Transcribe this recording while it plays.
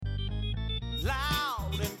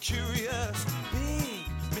Loud and curious,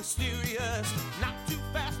 big, mysterious, not too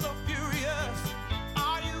fast or furious.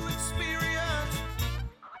 Are you experienced?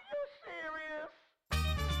 Are you serious?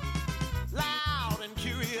 Loud and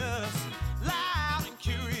curious, loud and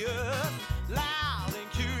curious, loud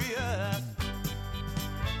and curious.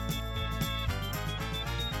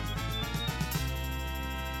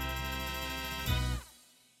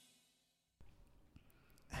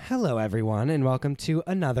 Hello, everyone, and welcome to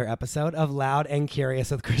another episode of Loud and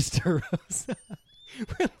Curious with Krista Rosa.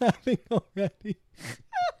 We're laughing already.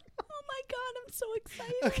 Oh my God, I'm so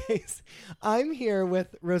excited. Okay, so I'm here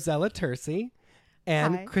with Rosella Tercy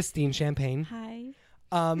and Hi. Christine Champagne. Hi.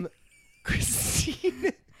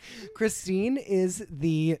 Christine is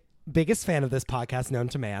the biggest fan of this podcast known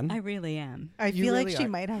to man. I really am. I You feel really like she are.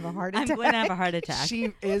 might have a heart I'm attack. going to have a heart attack.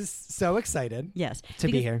 She is so excited. Yes. To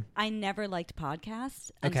be because here. I never liked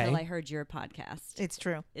podcasts Okay. until I heard your podcast. It's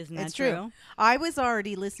true. Isn't that it's true? true? I was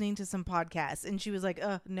already listening to some podcasts, and she was like,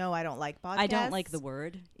 no, I don't like podcasts. I don't like the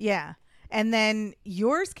word. Yeah. And then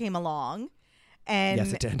yours came along, and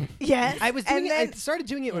Yes, it did. Yes. I was doing and it. I then- started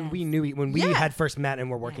doing it when Yes. we knew when we Yeah. had first met and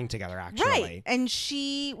were working together. Actually, Right. And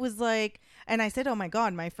she was like, and I said, oh my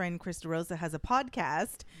God, my friend Krista Rosa has a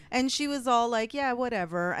podcast. And she was all like, yeah,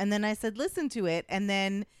 whatever. And then I said, listen to it. And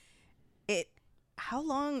then how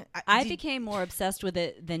long? I did- became more obsessed with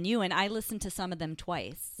it than you, and I listened to some of them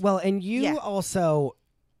twice. Well, and you Yeah. also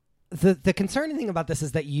the concerning thing about this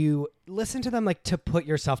is that you listen to them like to put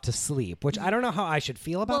yourself to sleep, which I don't know how I should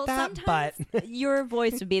feel about that, but sometimes your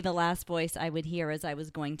voice would be the last voice I would hear as I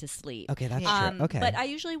was going to sleep. okay, that's Yeah. true. Okay. But I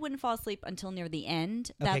usually wouldn't fall asleep until near the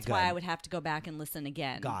end. Okay, That's why good. I would have to go back and listen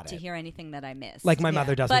again Got to it. hear anything that I missed. like my Yeah.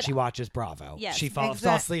 mother does when But- she watches Bravo. Yes. She fell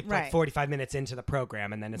Exact- asleep like right. 45 minutes into the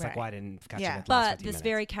program, and then it's like, Right. well, I didn't catch Yeah. it. The last But 15 this minutes.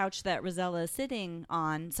 very couch that Rosella is sitting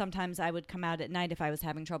on, sometimes I would come out at night if I was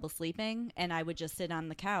having trouble sleeping, and I would just sit on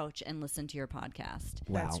the couch and listen to your podcast.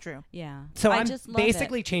 Wow. That's true. Yeah. So I I'm just love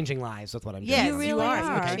basically it. changing lives with what I'm doing. Yes, You really are. are.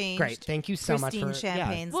 You Okay, changed great. Thank you so Christine much for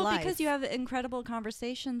Champagne's Well, life. because you have incredible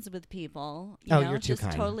conversations with people. Oh, You know, you're too just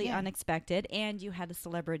kind. totally Yeah. unexpected. And you had a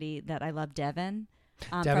celebrity that I love, Devin.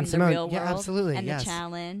 Devin from Simone. The Real Yeah, World. absolutely, And yes. The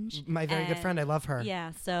Challenge. My very good And- friend. I love her.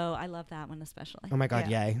 Yeah, so I love that one especially. Oh my God,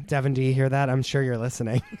 Yeah. yay. Devin, do you hear that? I'm sure you're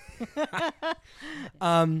listening.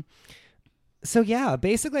 So yeah,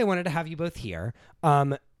 basically I wanted to have you both here.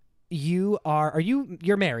 You're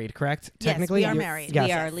married, correct? Yes, Technically, we are you- married. Yes.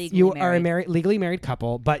 We are legally You are a married. legally married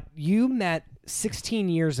couple, but you met 16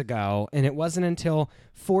 years ago, and it wasn't until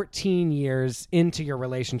 14 years into your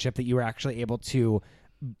relationship that you were actually able to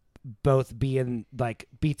both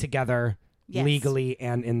be together Yes. legally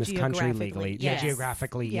and in this country Geographically, legally. yes. Yeah,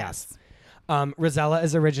 geographically, Yes. yes. Rosella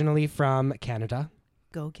is originally from Canada,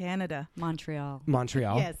 Go Canada. Montreal.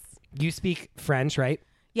 Montreal. Yes. You speak French, right?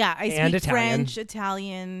 Yeah, I And speak Italian. French,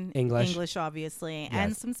 Italian, English. obviously, Yes.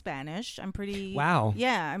 and some Spanish. I'm pretty. Wow.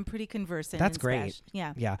 Yeah, I'm pretty conversant. That's in great. Spanish.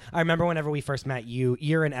 Yeah. Yeah. I remember whenever we first met you,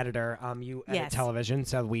 you're an editor. You edit Yes. television,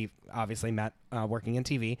 so we obviously met working in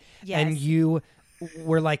TV. Yes. And you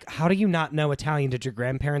were like, how do you not know Italian? Did your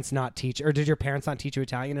grandparents not teach, or did your parents not teach you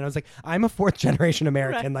Italian? And I was like, I'm a fourth generation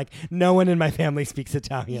American. Like, no one in my family speaks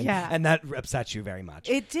Italian. Yeah. And that upsets you very much.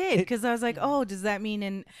 It did, because I was like, oh, does that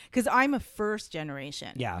mean because I'm a first generation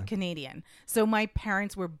Yeah. Canadian. So my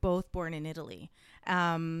parents were both born in Italy.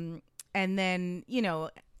 And then,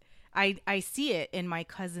 I see it in my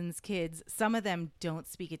cousins' kids. Some of them don't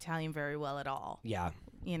speak Italian very well at all, Yeah.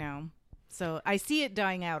 So I see it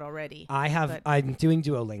dying out already. I'm doing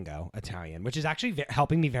Duolingo Italian, which is actually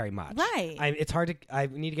helping me very much. Right. It's hard to, I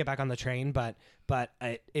need to get back on the train, but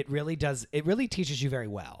it really teaches you very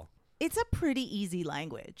well. It's a pretty easy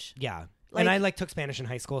language. Yeah. Like- And I took Spanish in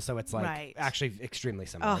high school, so it's Right. actually extremely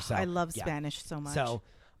similar. Oh, So I love yeah. Spanish so much. So,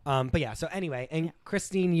 but yeah, so anyway, and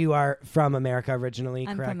Christine, you are from America originally,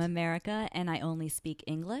 I'm correct? from America, and I only speak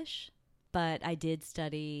English, but I did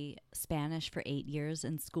study Spanish for 8 years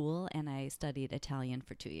in school, and I studied Italian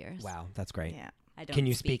for 2 years. Wow, that's great. yeah. I don't Can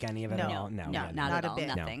you speak any of it No. at all? No, yeah, not at a all. bit.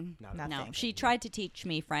 Nothing. No, Nothing. No, she tried to teach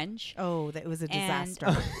me French. Oh, that was a and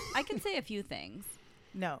disaster. I can say a few things.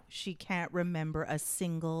 No, she can't remember a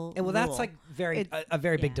single. And well, that's rule. like a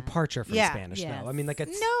very big Yeah. departure from Yeah. Spanish, Yes. though. I mean, like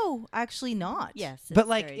it's No, actually not. Yes, but it's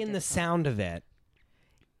like very in the difficult. sound of it,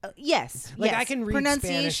 Yes. Like, yes. I can read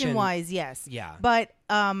pronunciation Spanish and- wise, yes. yeah. But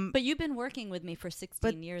But you've been working with me for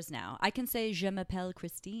 16 years now. I can say "Je m'appelle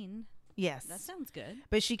Christine." yes. That sounds good.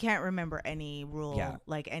 But she can't remember any rule, Yeah.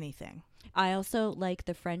 like anything. I also like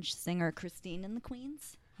the French singer Christine and the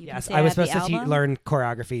Queens. You can Yes, say I was have the supposed to album. learn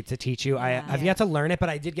choreography to teach you. Yeah. I've yet to learn it, but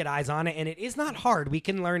I did get eyes on it, and it is not hard. We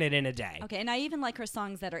can learn it in a day. Okay, and I even like her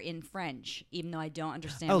songs that are in French, even though I don't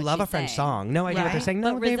understand. Oh, what love she's a French saying. song. No idea what they're Right. saying.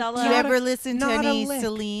 But No, they've- Rosella- Do you not a- ever listen to not a any lick.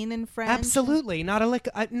 Celine in French? Absolutely, not a lick.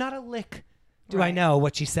 Not a lick. Do I Right. know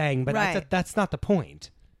what she's saying? But Right. that's not the point.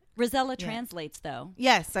 Rosella translates though.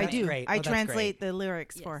 Yes, I That's do. great. I Oh, that's translate great. the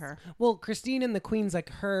lyrics for Yes. her. Well, Christine and the Queens, like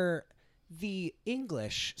the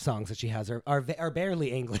English songs that she has are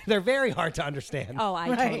barely English. They're very hard to understand. Oh, I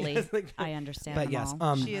Right. totally, It's like- I understand. But them yes,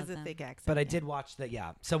 all. She has Love a them. thick accent. But I did watch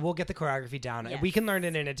so we'll get the choreography down. Yes. We can learn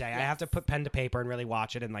it in a day. I have to Yes. put pen to paper and really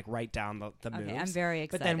watch it and like write down the moves. Okay, I'm very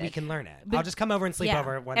But then we excited. can learn it. But- I'll just come over and sleep Yeah.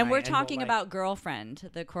 over one and night we're we'll, talking like- about Girlfriend,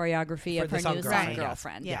 the choreography For of the her song new Girlfriend, song, yes.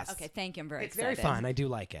 Girlfriend. Yes. Okay, thank you. I'm very It's very excited. fun. I do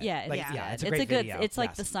like it. Yeah, like, it's yeah, good. it's a great good. video. It's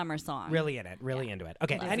like Yes. the summer song. Really in it. Really into it.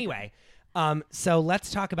 Okay. Love it. Anyway, so let's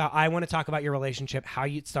talk about. I want to talk about your relationship, how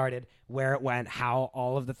you started, where it went, how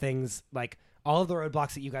all of the things, like all of the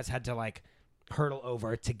roadblocks that you guys had to like hurdle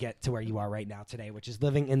over to get to where you are right now today, which is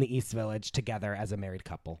living in the East Village together as a married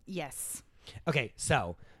couple. yes. Okay,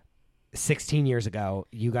 so 16 years ago,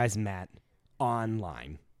 you guys met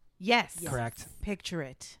online, Yes. correct? Picture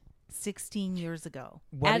it. 16 years ago.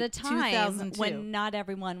 What At a did- time 2002. when not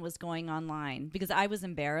everyone was going online, because I was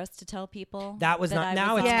embarrassed to tell people that was not. I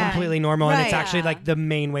Now was it's Yeah. completely normal, and it's Right. actually Yeah. like the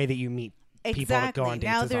main way that you meet people that Exactly. go on dates.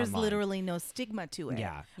 Now is there's online. literally no stigma to it.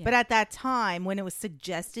 Yeah. But at that time, when it was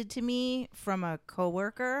suggested to me from a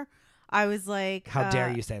coworker, I was like, How dare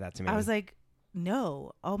you say that to me? I was like,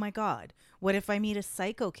 no. Oh my God. What if I meet a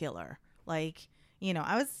psycho killer? Like,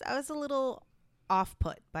 I was a little off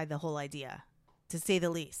put by the whole idea, to say the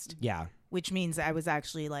least, yeah. which means I was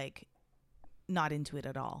actually like not into it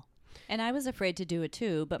at all. And I was afraid to do it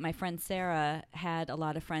too, but my friend Sarah had a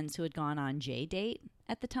lot of friends who had gone on J-Date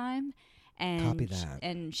at the time. And Copy that.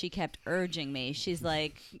 and she kept urging me. She's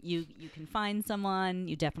like, you can find someone.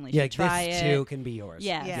 You definitely Yeah, should try this it. too can be yours.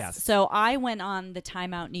 Yes. Yes. So I went on the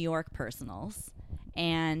Time Out New York personals,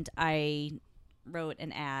 and I wrote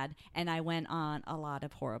an ad, and I went on a lot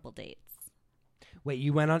of horrible dates. Wait,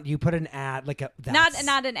 you put an ad like a that's,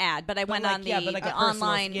 Not an ad, but I went like, on the yeah, but like a personal-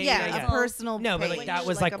 online. yeah. A personal No, but, page, like, that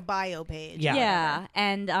was like- a bio page. Yeah. Yeah,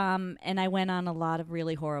 and I went on a lot of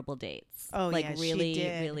really horrible dates. Oh, like yeah, she really,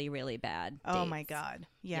 did. really, really bad. Oh dates. my God.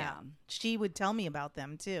 Yeah. Yeah. She would tell me about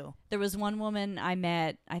them too. There was one woman I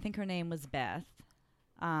met. I think her name was Beth.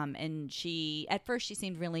 And at first she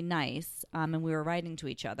seemed really nice. And we were writing to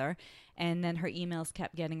each other. And then her emails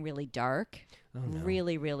kept getting really dark. Oh, no.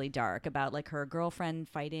 Really, really dark about like her girlfriend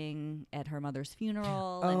fighting at her mother's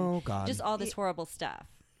funeral. Oh, and God. just all this horrible stuff.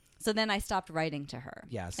 So then I stopped writing to her.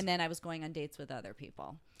 Yes. And then I was going on dates with other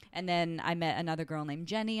people. And then I met another girl named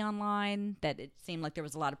Jenny online that it seemed like there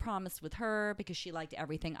was a lot of promise with her because she liked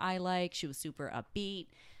everything I like. She was super upbeat.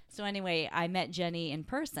 So anyway, I met Jenny in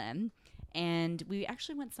person, and we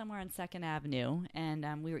actually went somewhere on 2nd Avenue, and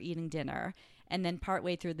we were eating dinner. And then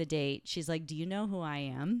partway through the date, she's like, "Do you know who I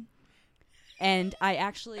am?" And I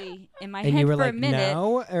actually, in my And head you were for like, a minute,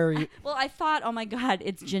 no, or you, well, I thought, oh my God,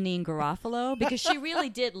 it's Janine Garofalo, because she really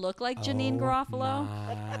did look like Janine Oh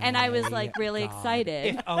Garofalo. And I was like really God.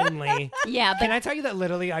 excited. If only. Yeah, Can but I tell you that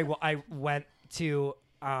literally I went to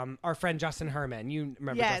our friend Justin Herman. You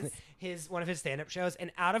remember Yes. Justin? One of his stand-up shows,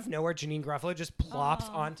 and out of nowhere, Janine Garofalo just plops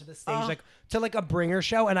onto the stage Oh. like to like a bringer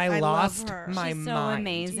show, and I love lost her. my she's so mind.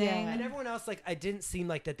 amazing. Yeah. And everyone else, like, I didn't seem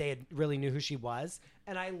like that they had really knew who she was.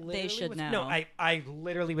 And I literally should was, know. No, I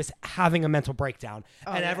literally was having a mental breakdown.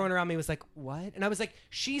 and yeah. everyone around me was like, what? And I was like,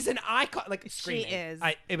 she's an icon. Like, screaming. is.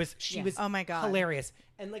 She Yeah. was Oh my God. hilarious.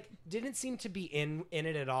 And, like, didn't seem to be in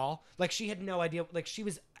it at all. Like, she had no idea. Like, she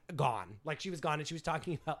was gone. Like, she was gone. And she was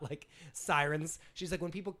talking about, like, sirens. She's like,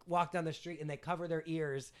 when people walk down the street and they cover their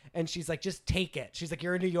ears, and she's like, just take it. She's like,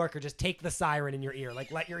 you're a New Yorker. Just take the siren in your ear.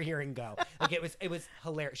 Like, let your hearing go. Like, it was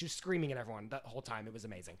hilarious. She was screaming at everyone the whole time. It was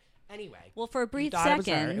amazing. Anyway. Well, for a brief thought it was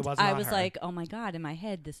her. It second, was I not was her. like, oh my God, in my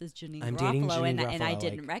head, this is Janine I'm dating Garofalo. Janine And I Garofalo,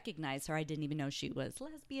 didn't like- recognize her. I didn't even know she was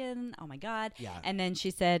lesbian. Oh my God. Yeah. And then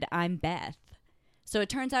she said, I'm Beth. So it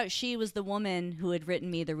turns out she was the woman who had written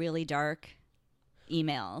me the really dark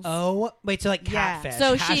emails. Oh, wait, so like Yeah. catfish.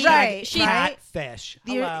 So she- Hashtag Right, she- catfish.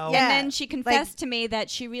 You're- Hello. yeah. And then she confessed to me that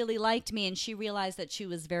she really liked me, and she realized that she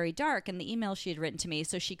was very dark in the email she had written to me.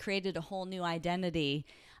 So she created a whole new identity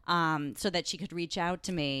so that she could reach out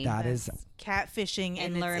to me. That is Catfishing And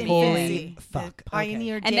in its learn infancy. Holy fuck. The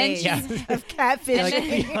pioneer And then days she- Yeah. of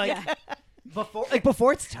catfishing. like,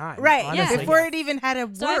 before it's time. Right, honestly. before it even had a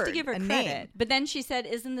So word, I have to give her a credit. name. But then she said,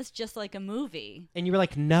 "Isn't this just like a movie?" And you were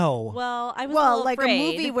like, no. Well, I was a Well, little like afraid.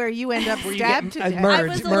 a movie where you end up Where you stabbed get to death. murdered,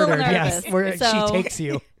 I was a little yes, nervous, where so- she takes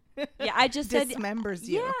you. Yeah, I just said dismembers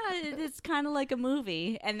you. Yeah, it's kind of like a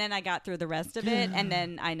movie, and then I got through the rest of it, and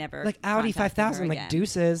then I never Like Audi contacted her 5000, like again.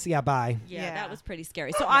 deuces. Yeah, bye. Yeah, Yeah. that was pretty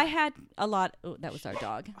scary. So I had a lot. Oh, that was our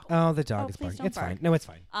dog. Oh, the dog is please barking. don't It's bark. fine. No, it's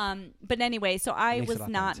fine. But anyway, so I Makes it was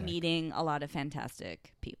not authentic. meeting a lot of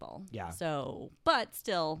fantastic people. Yeah. So, but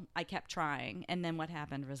still, I kept trying. And then what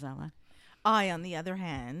happened, Rosella? I, on the other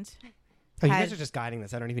hand, Oh, you had- guys are just guiding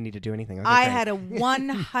this. I don't even need to do anything. Okay, I great. had a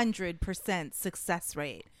 100% success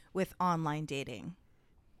rate with online dating.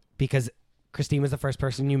 Because Christine was the first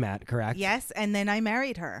person you met, correct? Yes, and then I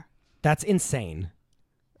married her That's insane.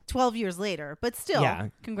 12 years later, but still. Yeah.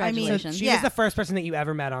 So Congratulations. she Yeah. was the first person that you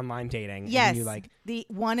ever met online dating. Yes, And you like, the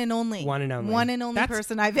one and only. One and only. One and only That's-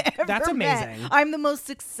 person I've ever that's met. amazing. I'm the most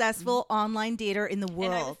successful online dater in the And I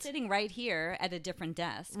was world. sitting right here at a different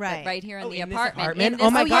desk. but Right. right here in Oh, the in this apartment. apartment? in this Oh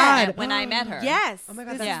my apartment God. When I met her. Yes. Oh my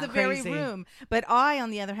God, this that's is the very crazy. room. But I, on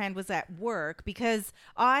the other hand, was at work because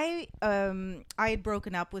I had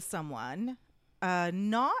broken up with someone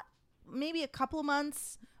not maybe a couple of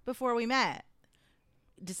months before we met.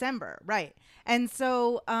 December, right. And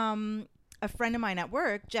so a friend of mine at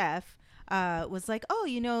work, Jeff, was like, oh,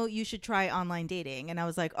 you should try online dating. And I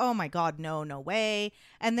was like, oh my God, no way.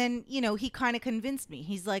 And then, he kind of convinced me.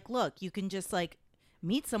 He's like, look, you can just like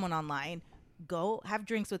meet someone online, go have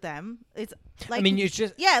drinks with them. It's like, I mean, it's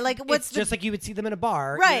just what's it's just like you would see them in a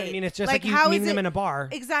bar, Right. You know what I mean, it's just like you how meeting is them it- in a bar.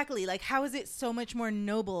 Exactly. Like, how is it so much more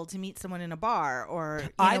noble to meet someone in a bar or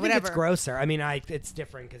I think whatever? it's grosser. I mean, it's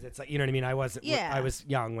different because it's like, you know what I mean. I was Yeah. I was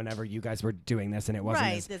young whenever you guys were doing this, and it wasn't.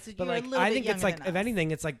 Right, as- that's- you but were a like, little I bit think it's younger like, than if us.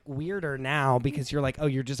 anything, it's like weirder now because you're like, oh,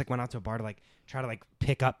 you're just like went out to a bar to like try to like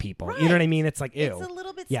pick up people. Right. You know what I mean? It's like, ew. It's a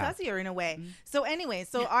little bit Yeah. scuzzier in a way. So anyway,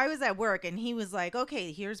 I was at work and he was like,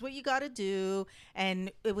 okay, here's what you got to do.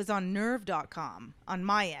 And it was on nerve.com on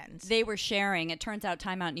my end. They were sharing. It turns out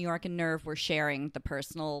Time Out New York and Nerve were sharing the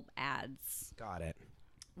personal ads. Got it.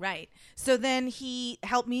 Right. So then he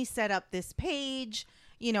helped me set up this page.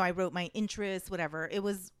 I wrote my interests, whatever. It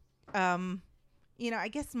was, I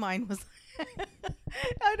guess mine was,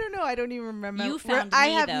 I don't know. I don't even remember. You found I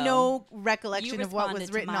me, have though. no recollection You of what was responded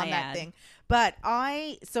to written my on that ad. thing. But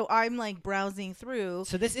I'm like browsing through.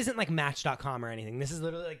 So this isn't like Match.com or anything. This is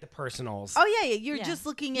literally like the personals. Oh, yeah. You're Yeah. just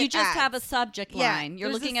looking at You just have a ads. subject Yeah, line. You're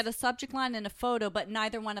there's looking this- at a subject line and a photo, but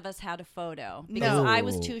neither one of us had a photo because No. I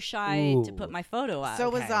was too shy to Ooh. put my photo up. So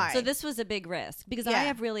was Okay. I. So this was a big risk because I Yeah.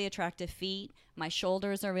 have really attractive feet. My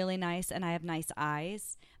shoulders are really nice, and I have nice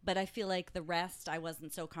eyes. But I feel like the rest, I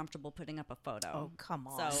wasn't so comfortable putting up a photo. Oh, come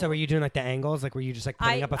on. So were you doing like the angles? Like were you just like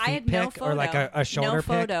putting up a I feet had pic no photo. or like a shoulder no pic?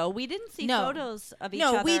 photo. We didn't see No. photos of each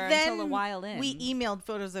no, other we then until a while in. we emailed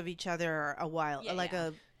photos of each other a while, Yeah, like yeah. a.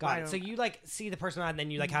 I Got it. don't So know. you like see the person and then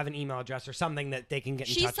you like have an email address or something that they can get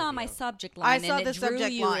in she touch saw with my you. subject I line saw and the it drew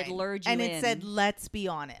subject you, line, it lured you and in. it said, "Let's be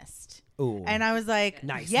honest." Ooh. And I was like,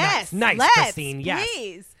 Nice, yes, nice, let's, Christine, yes.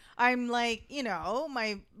 please. I'm like,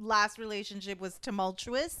 my last relationship was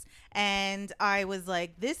tumultuous, and I was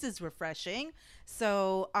like, this is refreshing.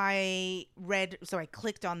 So I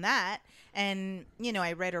clicked on that, and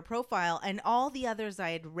I read her profile, and all the others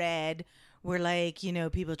I had read were like,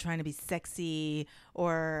 people trying to be sexy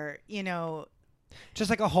or, Just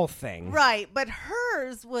like a whole thing. right. But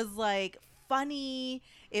hers was like funny.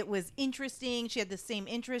 It was interesting. She had the same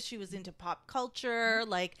interest. She was into pop culture.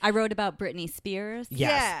 Like, I wrote about Britney Spears. Yes,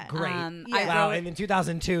 Yeah. great. I Wow, wrote- and in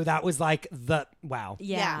 2002 that was like the wow.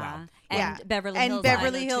 Yeah. Wow. And yeah. Beverly and Hills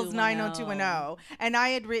Beverly Hills 90210. 90210. And I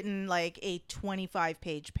had written like a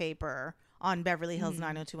 25-page paper on Beverly Hills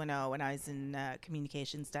 90210 when I was in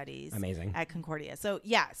communication studies. Amazing. At Concordia. So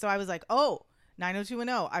I was like, oh,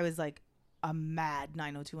 90210. I was like a mad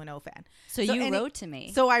 90210 fan. So you and it- wrote to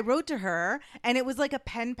me. So I wrote to her, and it was like a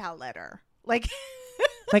pen pal letter. Like,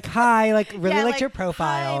 Like hi, like really yeah, liked your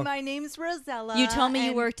profile. Hi, my name's Rosella. You told me you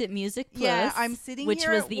and- worked at Music Plus. Yeah, I'm sitting which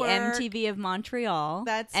here was at the work. MTV of Montreal.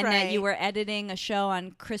 That's and that you right. were editing a show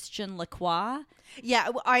on Christian Lacroix. Yeah,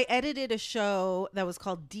 I edited a show that was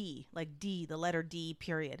called D, like D, the letter D,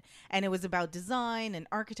 period. And it was about design and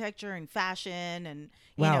architecture and fashion and,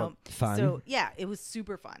 you Wow, know. fun. So, yeah, it was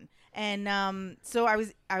super fun. And so I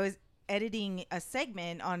was editing a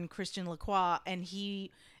segment on Christian Lacroix, and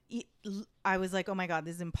I was like, oh my God,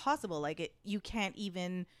 this is impossible. Like, you can't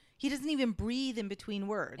even, he doesn't even breathe in between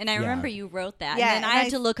words. And I Yeah. remember you wrote that. Yeah, and then and I had I-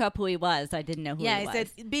 to look up who he was. I didn't know who Yeah, he I was.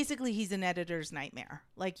 said basically he's an editor's nightmare.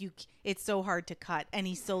 Like it's so hard to cut, and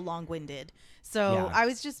he's so long-winded. So Yeah. I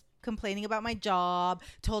was just complaining about my job,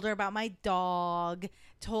 told her about my dog,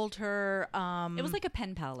 told her it was like a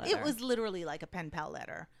pen pal letter. it was literally like a pen pal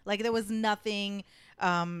letter. Like there was nothing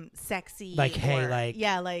sexy. Like, hey, or- like,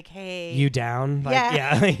 yeah, like, hey, You down? Like,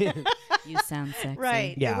 Yeah. yeah. You sound sexy.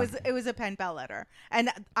 right. Yeah. It was a pen pal letter, and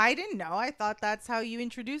I didn't know. I thought that's how you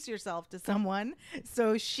introduce yourself to someone.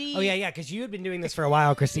 So she. Oh yeah, because you had been doing this for a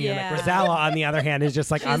while, Christina. Yeah. Like Rosella, on the other hand, is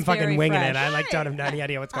just like She's I'm fucking very winging fresh. it. I like don't have any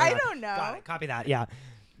idea what's going I on. don't know. Got it. Copy that. Yeah,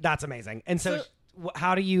 that's amazing. And so, So-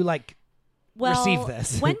 how do you like Well, receive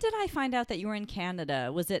this? when did I find out that you were in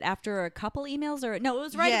Canada? Was it after a couple emails or no? It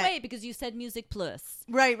was right Yeah. away because you said Music Plus.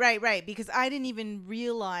 Right. Because I didn't even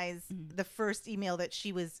realize the first email that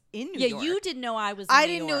she was in New Yeah, York. you didn't know I was. I in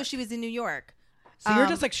New didn't know York. she was in New York. So you're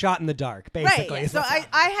just like shot in the dark, basically. Right. is So what's I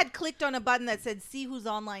happening. had clicked on a button that said "See who's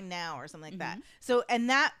online now" or something like that. Mm-hmm. So and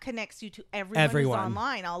that connects you to everyone Everyone. who's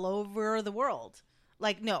online all over the world.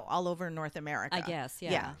 Like no, all over North America. I guess,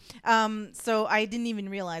 yeah. So I didn't even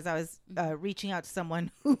realize I was reaching out to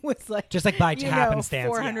someone who was like Just like by you know, happenstance,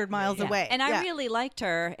 400 yeah. miles Yeah. away. And I Yeah. really liked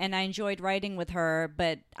her, and I enjoyed writing with her,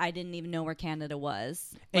 but I didn't even know where Canada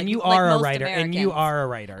was. And Like- you like are a most writer, and you Americans. are a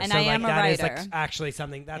writer, And so I like am a that is writer. like actually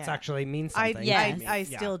something that's Yeah. actually means I, something. Yes. to me. I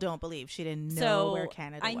Yeah. still don't believe she didn't know So where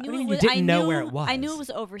Canada I was. knew What do you it mean was, you didn't I know knew, where it was? I knew it was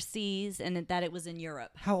overseas and that it was in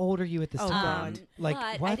Europe. How old are you at this Oh, time? God. Like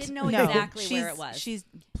but what? I didn't know No, exactly she's, where it was. She's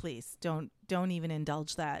please don't even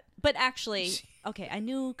indulge that. But actually, okay, I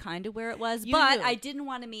knew kind of where it was, You but knew. I didn't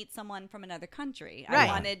want to meet someone from another country. Right.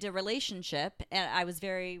 I wanted a relationship, and I was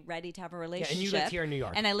very ready to have a Yeah, relationship. and you lived here in New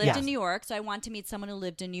York. And I lived Yes. in New York, so I wanted to meet someone who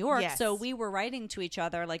lived in New York. Yes. So we were writing to each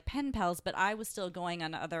other like pen pals, but I was still going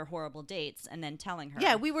on other horrible dates and then telling her.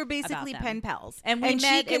 Yeah, we were about basically them. pen pals. And we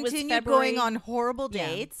met, she it was continued February- going on horrible Yeah.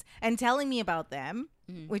 dates and telling me about them,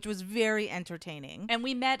 which was very entertaining. And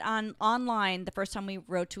we met online. The first time we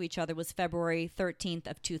wrote to each other was February 13th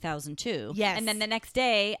of 2002. Yes. And then the next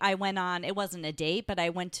day I went on, it wasn't a date, but I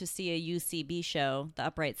went to see a UCB show, the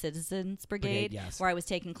Upright Citizens Brigade, yes. where I was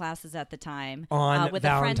taking classes at the time. On with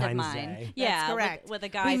a friend of Valentine's mine. Day. Yeah, That's correct. With a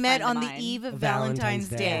guy we met friend on of the mine. eve of Valentine's Valentine's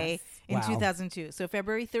Day. Day in Wow. 2002. So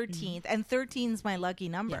February 13th. And 13's my lucky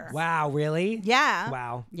number. Wow, really? Yeah.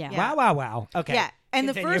 Wow. Yeah. Wow. Okay. Yeah. And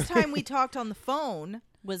the Continue. first time we talked on the phone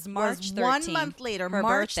was March was 13th. 1 month later, her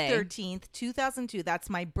March birthday. 13th, 2002. That's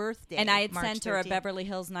my birthday. And I had March sent her a 13th. Beverly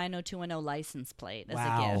Hills 90210 license plate as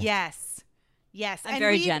Wow. a gift. Yes. I'm and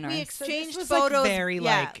very we generous. We So exchanged this was photos. like very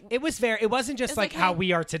like it wasn't just It's like like, how hey-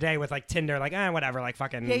 we are today with like Tinder, like whatever, like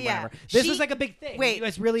fucking Yeah. whatever. This She- was like a big thing. Wait, you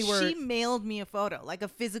guys really were. She mailed me a photo, like a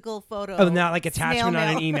physical photo. Oh, not like attachment on Snail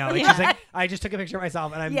an mail. email. Like Yeah. she's like, I just took a picture of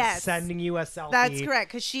myself and I'm Yes. sending you a selfie. That's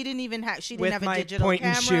correct, because she didn't even have. She didn't With have a my digital point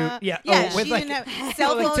and camera. shoot. Yeah. Yeah. Oh, with she like, didn't have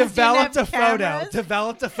cell like phones. developed didn't a have photo. cameras.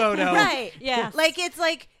 Developed a photo. Right. Yes. Like it's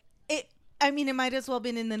like it. I mean, it might as well have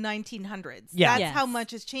been in the 1900s. Yeah. That's Yes. how much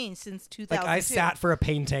has changed since Like 2002. I sat for a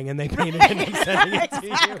painting and they painted it and I'm sending it to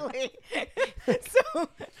you. Exactly. So,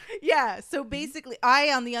 yeah. So basically,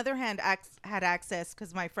 I, on the other hand, had access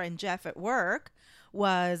because my friend Jeff at work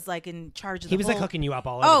was like in charge of the He was like whole- hooking you up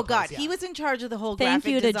all over. Oh the place, God, yeah. he was in charge of the whole Thank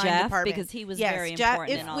graphic you to design Jeff, department because he was Yes, very Jeff-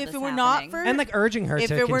 important If, in all if this it were not happening. for and like urging her if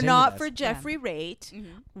to it were continue not this. for Jeffrey Rate,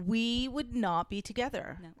 we would not be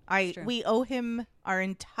together. No, it's true. We owe him our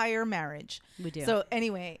entire marriage. We do. So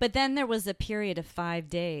anyway, But then there was a period of 5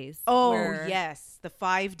 days. oh where- yes, the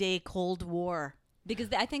 5-day Cold War. Because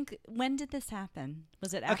I think, when did this happen?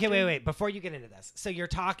 Was it after? Okay, wait. Before you get into this, so you're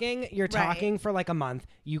talking Right. for like a month.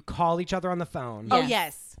 You call each other on the phone, Yeah. Oh Yes.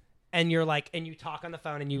 yes. and you're like, and you talk on the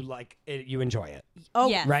phone, and you like, it, you enjoy it, Oh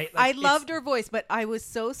Yes. right? I Like, loved it's- her voice, but I was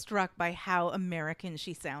so struck by how American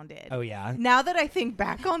she sounded. Oh yeah, Now that I think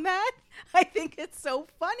back on that, I think it's so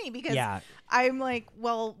funny because Yeah. I'm like,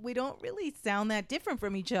 well, we don't really sound that different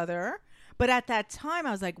from each other. But at that time,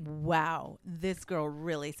 I was like, wow, this girl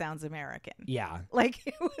really sounds American. yeah. Like,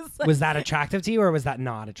 it was like, Was that attractive to you, or was that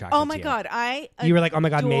not attractive? oh to my you? God. You were like, oh my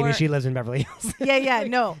God, maybe adore- she lives in Beverly Hills. Yeah,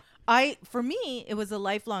 no. For me, it was a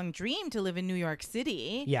lifelong dream to live in New York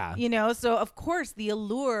City. Yeah. You know, so of course the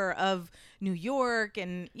allure of New York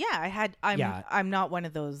and I'm not one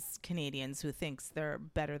of those Canadians who thinks they're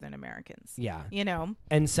better than Americans. Yeah. You know?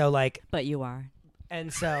 And so like, But you are.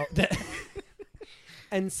 and so.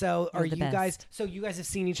 And so, You're are the you guys? best. So you guys have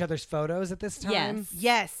seen each other's photos at this time?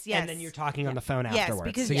 Yes. Yes. And then you're talking on the phone Yes, afterwards.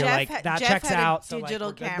 because so Jeff, you're like, that Jeff checks had a out. So like, digital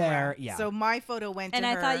we're good camera. there. Yeah. So my photo went And to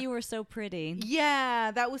I her. thought you were so pretty.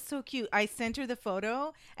 Yeah, that was so cute. I sent her the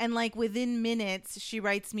photo, and like within minutes, she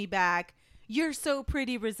writes me back, "You're so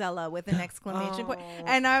pretty, Rosella," with an exclamation point. Oh.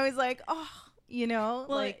 And I was like, oh, you know,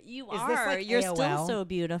 Well, like you is are. this like You're AOL? still so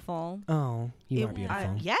beautiful. oh, you it- are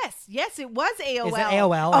beautiful. yes, it was AOL. Is it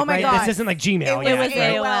AOL? Oh Like, my right? God, This isn't like Gmail. it yet, was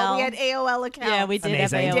right? AOL. We had AOL accounts. Yeah, we did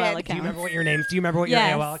Amazing. have AOL Did. accounts. Do you remember what your names? Do you remember what your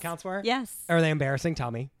Yes. AOL accounts were? Yes. Are they embarrassing? Tell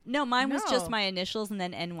me. No, mine was just No. my initials and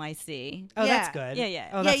then NYC. Oh, Yeah. that's good. Yeah, yeah.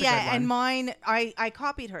 Oh, that's a good and one. mine, I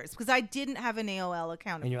copied hers because I didn't have an AOL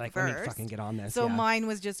account. And you're like, first. let me fucking get on this. So yeah. mine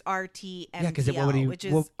was just RTMTL, 'cause what would you- which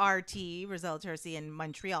is well- RT, Roselle Tercy, and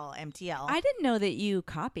Montreal, MTL. I didn't know that you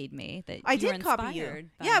copied me. That I you were did copy you. inspired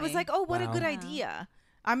by Yeah, I was me. like, oh, what a Wow. good Wow. idea.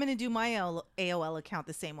 I'm going to do my AOL account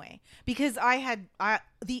the same way because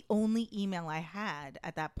the only email I had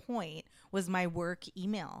at that point was my work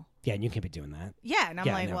email. Yeah, and you can't be doing that. Yeah, and I'm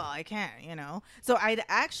Yeah, like, no. well, I can't. So I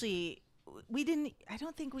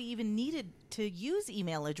don't think we even needed to use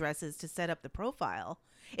email addresses to set up the profile.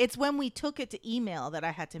 It's when we took it to email that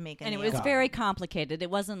I had to make an and it AOL. was Got very complicated. It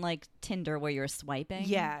wasn't like Tinder where you're swiping.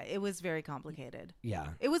 Yeah, it was very complicated. Yeah.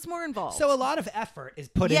 It was more involved. So a lot of effort is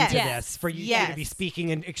put Yes. into Yes. this for you Yes. to be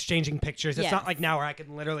speaking and exchanging pictures. It's Yes. not like now where I could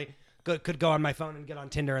literally could go on my phone and get on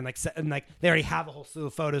Tinder and they already have a whole slew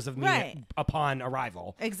of photos of me Right. upon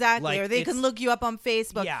arrival. Exactly. Like, Or they it's- can look you up on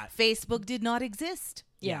Facebook. Yeah. Facebook did not exist.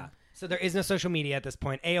 Yeah. So there is no social media at this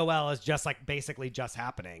point. AOL is just like basically just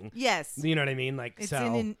happening. Yes. You know what I mean? Like It's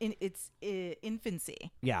so. in its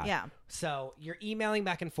infancy. Yeah. Yeah. So you're emailing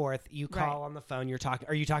back and forth. You Right. call on the phone. You're talking.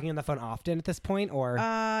 Are you talking on the phone often at this point, or?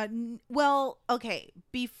 Well, okay.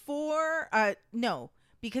 Before, no,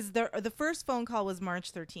 because the first phone call was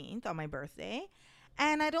March 13th on my birthday,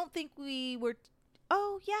 and I don't think we were.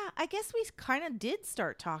 Oh yeah, I guess we kind of did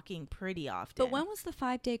start talking pretty often. But when was the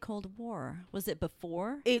 5-day Cold War? Was it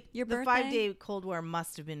before your the birthday? 5-day Cold War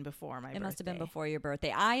must have been before my birthday. It must have been before your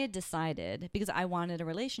birthday. I had decided because I wanted a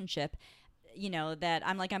relationship, that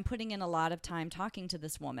I'm putting in a lot of time talking to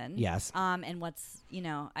this woman. Yes. And what's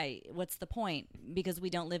the point? Because we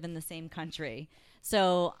don't live in the same country.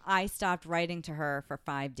 So I stopped writing to her for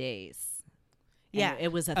 5 days. And Yeah.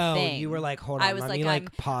 it was a oh, thing. you were like, hold on, I was let like, me I'm-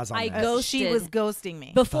 pause on I this. go- She ghosted. was ghosting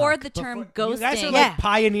me. Before Fuck. the term Before- ghosting. You guys are Yeah. like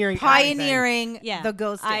pioneering. Pioneering yeah, the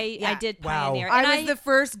ghosting. I did Wow. pioneer. I and was the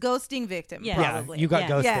first ghosting victim. Yeah. Yeah, Probably. you got Yeah.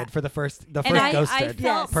 ghosted Yeah. for the first and I ghosted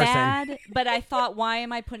felt person. bad, but I thought, why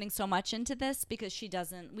am I putting so much into this? Because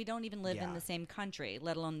we don't even live Yeah. in the same country,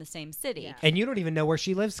 let alone the same city. Yeah. And you don't even know where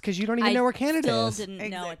she lives because you don't even I know where Canada still is. didn't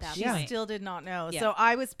know at that She point. still did not know. Yeah. So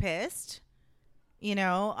I was pissed.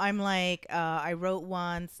 I'm like, I wrote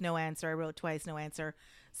once, no answer. I wrote twice, no answer.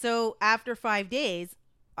 So after 5 days,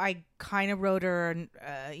 I kind of wrote her,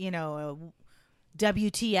 a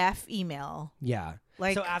WTF email. Yeah.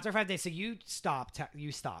 Like- so after 5 days, so you stop.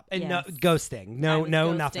 And no Yes. ghosting. I No, was no,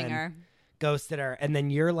 ghosting nothing. her. Ghosted her, and then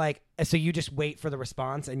you're like, so you just wait for the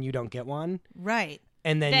response, and you don't get one, Right.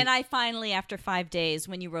 and then Then I finally, after 5 days,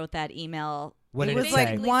 when you wrote that email, What you did it basically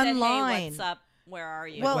say? Like one said, line. Hey, what's up? Where are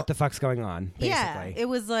you? Well, what the fuck's going on? Basically. Yeah. It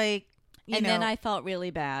was like, and then I felt really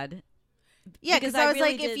bad. yeah, because because I I was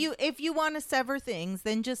really like, did- if you want to sever things,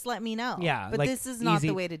 then just let me know. Yeah, But like, this is not easy-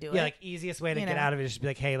 the way to do it. Yeah, like easiest way to You get know. out of it is just be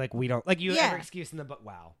like, hey, like we don't like you. Yeah. Every excuse in the book.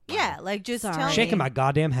 Wow. Yeah, like just Sorry. tell me. Shaking my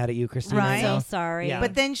goddamn head at you, Christina. Right. I'm now. so sorry. Yeah.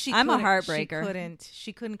 But then she I'm a couldn't- heartbreaker.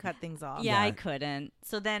 She couldn't cut things off. Yeah, I Yeah. couldn't.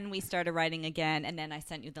 So then we started writing again, and then I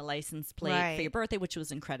sent you the license plate Right. for your birthday, which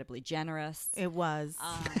was incredibly generous. It was.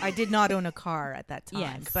 I did not own a car at that time.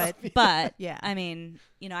 Yes, But yeah, Yeah. I mean,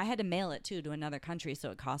 I had to mail it too to another country,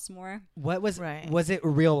 so it costs more. What was Right. was it a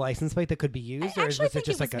real license plate that could be I used, or actually was think it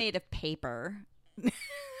just it was like made of paper,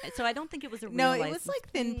 so I don't think it was a real. no, it license was like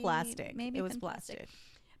thin plate. plastic. Maybe it was thin plastic.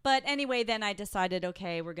 But anyway, then I decided,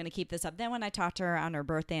 okay, we're going to keep this up. Then when I talked to her on her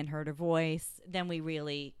birthday and heard her voice, then we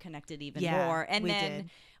really connected even Yeah, more. And we then did.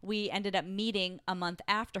 we ended up meeting a month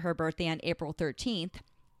after her birthday on April 13th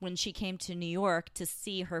when she came to New York to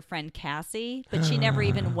see her friend Cassie. But she never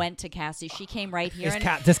even went to Cassie. She came right here.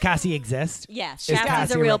 does Cassie exist? Yes, Is Cassie's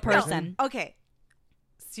Cassie a a real real person. Okay.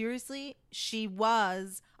 Seriously,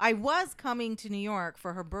 I was coming to New York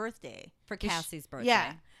for her birthday. For Cassie's birthday.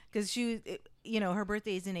 Yeah, because her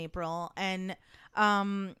birthday is in April, and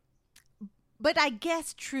but I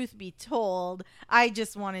guess, truth be told, I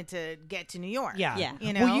just wanted to get to New York. Yeah. Yeah.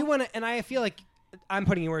 You know? Well, you want to, and I feel like I'm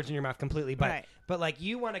putting words in your mouth completely, but Right. but like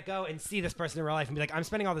you want to go and see this person in real life and be like, I'm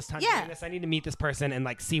spending all this time Yeah. doing this. I need to meet this person and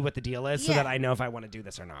like see what the deal is so Yeah. that I know if I want to do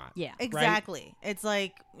this or not. Yeah. Exactly. It's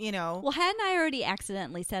like, Well, hadn't I already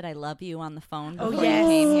accidentally said I love you on the phone before Oh, you yes.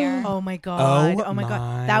 came here? Oh my god. Oh Oh my my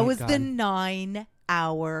god. That was the God.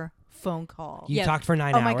 9-hour phone call. You Yeah. talked for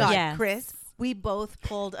 9 Oh hours. my god, Yes. Chris, we both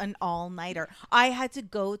pulled an all-nighter. I had to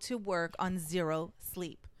go to work on 0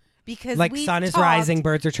 sleep because Like we sun is talked- rising,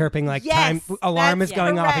 birds are chirping, like Yes, time alarm is that's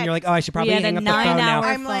going off, and correct. you're like, oh, I should probably had hang a up the phone 9-hour now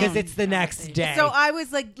I'm like- because it's the next day. So I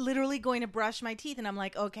was like literally going to brush my teeth, and I'm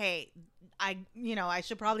like, okay, I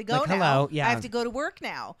should probably go Like, now. hello, yeah. I have to go to work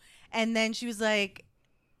now. And then she was like,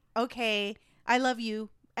 okay, I love you.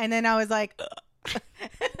 And then I was like,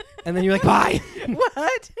 And then you're like, bye.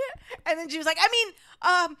 What? And then she was like, I mean,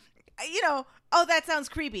 oh, that sounds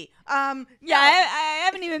creepy. Yeah, no. I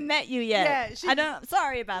haven't even met you yet. Yeah, she- I don't.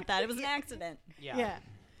 Sorry about that. It was an accident. Yeah.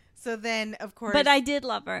 So then, of course, But I did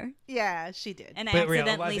love her yeah, she did. and But real, it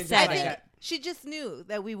accidentally wasn't said just I like think it. she just knew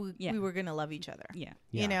that we Yeah. were gonna love each other. Yeah.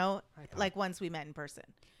 Yeah. You know, like once we met in person.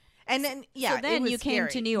 And then it then was you came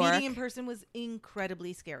scary. to New York. Meeting in person was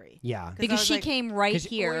incredibly scary. Yeah. 'Cause I Because was she like- came right 'Cause-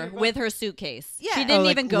 here Well, with her suitcase. Yeah. She didn't Oh,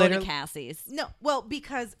 like, even go to literally- Cassie's. No, well,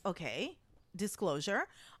 because disclosure,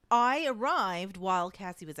 I arrived while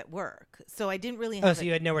Cassie was at work, so I didn't really have. Oh, so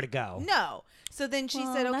you had nowhere to go. No. So then she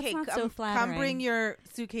Well, said, that's "Okay, not so come flattering. bring your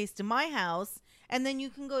suitcase to my house, and then you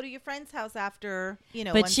can go to your friend's house after,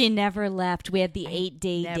 But once she never left. We had the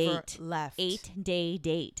 8-day never date. left. 8-day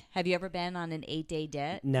date. Have you ever been on an 8-day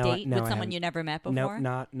date? No, date no, with I someone haven't. you never met before?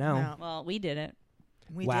 Nope, no. No. Well, we did it.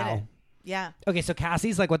 We Wow. did it. Yeah. Okay, so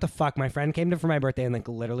Cassie's like, what the fuck? My friend came to for my birthday and like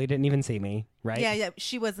literally didn't even see me, right? Yeah.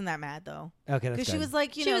 She wasn't that mad though, Okay, that's because she good. was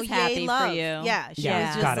like, She yay, was happy for love. you. Yeah. She Yeah, was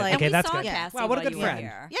just got it. like, Okay, and we that's saw good. Cassie Wow, what a while good you were friend.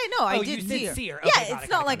 here. yeah, no, I Oh, you did did see her. Okay, Yeah, got it's it,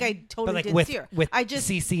 not got like it. I But totally like didn't with see her. with I just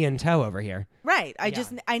CC in tow over here. right. Yeah.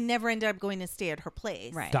 I never ended up going to stay at her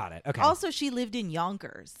place. Right. Got it. Okay. Also, she lived in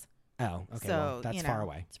Yonkers. oh, okay. so, Well, that's you far know,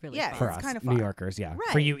 away. It's really Yeah, fun. For it's us, kinda New far. Yorkers, yeah.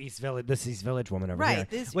 For Right. you, this East Village woman over Right, here.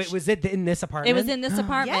 this- Wait, was it in this apartment? It was in this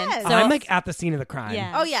apartment. Yes. So, I'm like at the scene of the crime.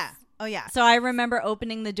 Yeah. Oh yeah. Oh yeah. so I remember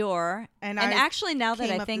opening the door. And And I actually, now that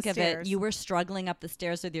came I up think the of it, stairs. you were struggling up the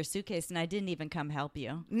stairs with your suitcase, and I didn't even come help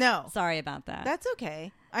you. No. Sorry about that. That's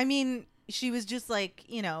okay. I mean, she was just like,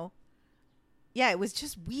 yeah, it was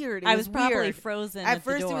just weird. It I was probably weird. frozen At at the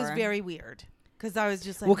first, it was door. very weird because I was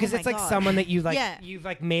just like, Well, because oh it's my like God. someone that you like, Yeah. you've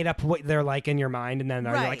like made up what they're like in your mind, and then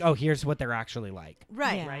you're Right. like, oh, here's what they're actually like.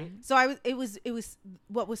 Right. Yeah. Right. So it was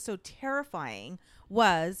what was so terrifying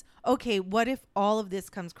was, okay, what if all of this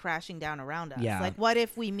comes crashing down around us? Yeah. Like, what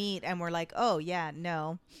if we meet and we're like, oh yeah,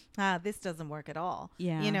 no, this doesn't work at all.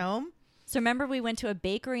 Yeah. You know? So remember, we went to a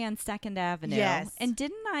bakery on 2nd Avenue. Yes. And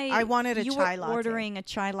didn't I wanted a you chai were latte. ordering a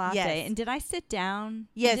chai latte. Yes. And did I sit down?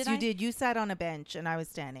 Yes, And you did. You sat on a bench and I was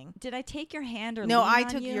standing. Did I take your hand or No, lean I on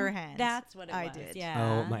took you? your hand. That's what it I was. did.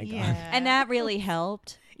 Yeah. Oh my god. Yeah. And that really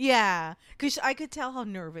helped. Yeah, because I could tell how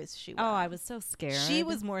nervous she was. Oh, I was so scared. She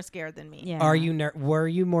was more scared than me. Yeah. Were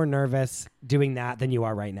you more nervous doing that than you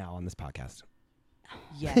are right now on this podcast?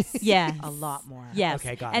 Yes. Yes. A lot more. Yes.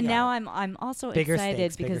 Okay, got it, And got now it. I'm also Bigger excited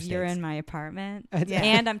stakes, bigger because you're stakes. in my apartment Yeah.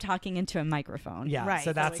 and I'm talking into a microphone. Yeah. Right.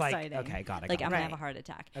 So that's So like exciting. okay, got it. Like got I'm it. gonna have a Right. heart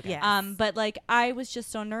attack. Okay. Yes. But like I was just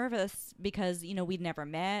so nervous because we'd never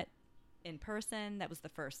met in person. That was the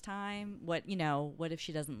first time. What if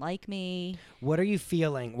she doesn't like me? What are you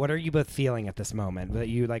feeling? What are you both feeling at this moment? That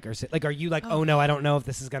you like are you like, oh no, I don't know if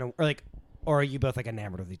this is gonna or are you both like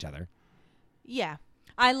enamored with each other? Yeah.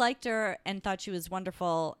 I liked her and thought she was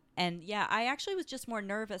wonderful. And yeah, I actually was just more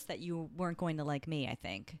nervous that you weren't going to like me, I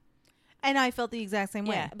think. And I felt the exact same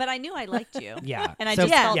way. Yeah. But I knew I liked you. Yeah. And I So-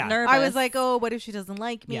 just felt yeah. nervous. I was like, oh, what if she doesn't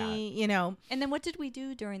like me? Yeah. You know. And then what did we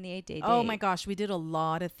do during the 8-day date? Oh my gosh, we did a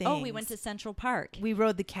lot of things. Oh, we went to Central Park. We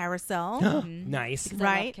rode the carousel. Nice. Because I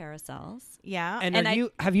love Right. carousels. Yeah. And, And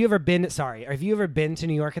have you ever been to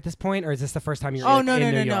New York at this point, or is this the first time you're oh in no,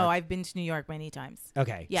 New no, York? no. I've been to New York many times.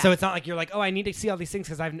 Okay. Yeah. So it's not like you're like, oh, I need to see all these things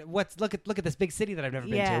because look at this big city that I've never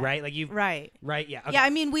been Yeah. to, right? Like you Right. right, yeah. Okay. Yeah, I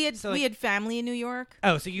mean we had So, we like- had family in New York.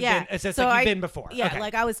 Oh, so you've Yeah. been so it's So like you've I- been before. Yeah, Okay.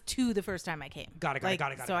 like I was 2 the first time I came. Got it.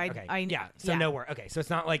 So okay. I yeah. So no work. Okay. So it's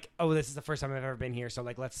not like, oh, this is the first time I've ever been here, so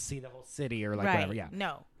like let's see the whole city or like right. whatever. Yeah.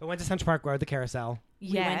 No. But went to Central Park, rode the carousel.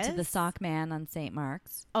 We went to the Yes. Sock Man on St.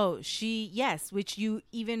 Mark's. Oh, yes, which you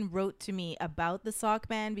even wrote to me about the sock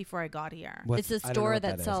man before I got here. What's- It's a I don't know store what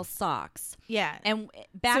that is. sells socks. Yeah. And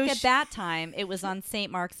back So at sh- that time, it was on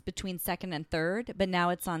St. Mark's between 2nd and 3rd, but now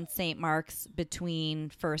it's on St. Mark's between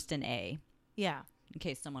 1st and A, yeah. in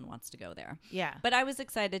case someone wants to go there. Yeah. But I was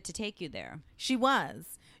excited to take you there. She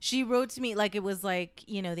was. She wrote to me like it was like,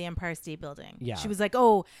 the Empire State Building. Yeah. She was like,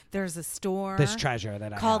 "Oh, there's a store This treasure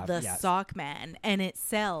that I called have. the yes. Sock Man and it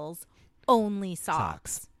sells only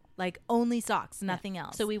socks. Socks. Like only socks, nothing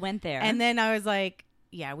else." So we went there. And then I was like,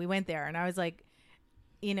 yeah, we went there and I was like,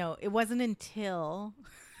 it wasn't until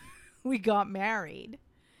we got married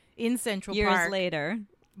in Central years Park later,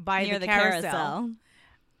 by near the carousel.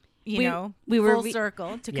 We We were full re-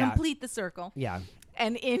 circle to Yeah. complete the circle. Yeah.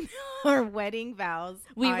 And in our wedding vows,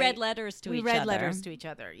 we read letters to we each read other. letters to each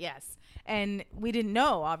other. Yes, and we didn't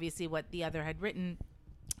know obviously what the other had written.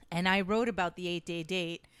 And I wrote about the 8-day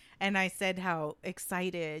date, and I said how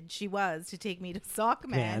excited she was to take me to Sock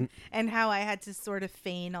Man, Man. and how I had to sort of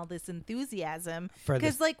feign all this enthusiasm For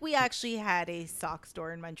because this- like we actually had a sock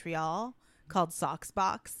store in Montreal called Socks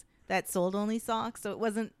Box that sold only socks, so it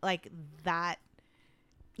wasn't like that,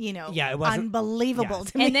 you know, Yeah, it wasn't- unbelievable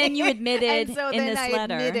yes. to me. And then you admitted and so in then this I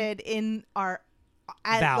letter. admitted in our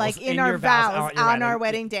Vows. like In in our your vows vows on your on our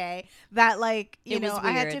wedding. wedding day that like you It was know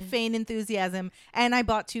I had to weird. feign enthusiasm, and I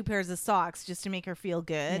bought 2 pairs of socks just to make her feel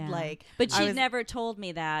good. Yeah. Like, But I she was- never told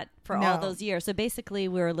me that for all No. those years. So basically,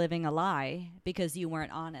 we were living a lie because you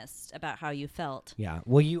weren't honest about how you felt. Yeah.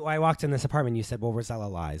 Well, I walked in this apartment. You said, "Well, Rosella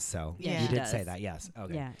lies." So Yeah. you She did say does. that. Yes.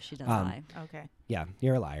 Okay. Yeah, she does Um, lie. Okay. Yeah,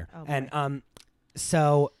 you're a liar. Oh, and boy.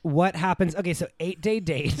 so what happens? Okay, so 8-day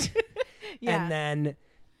date, Yeah.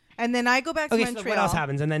 and then I go back to okay, so Montreal. what else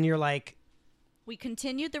happens? And then you're like, We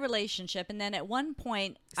continued the relationship, and then at one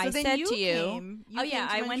point, So I then said you to you, came- you "Oh yeah,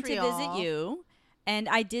 came to I went to Montreal. visit you." And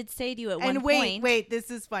I did say to you at one And point, wait,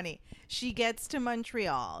 this is funny. She gets to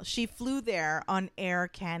Montreal. She flew there on Air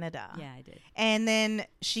Canada. Yeah, I did. And then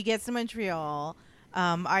she gets to Montreal.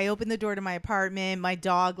 I open the door to my apartment. My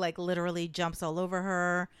dog like literally jumps all over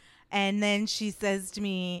her. And then she says to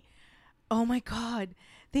me, "Oh my God,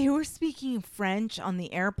 they were speaking French on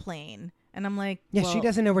the airplane." And I'm like, "Yeah, well, she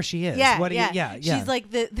doesn't know where she is. Yeah, What do yeah. you? Yeah, She's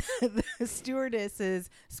like the stewardesses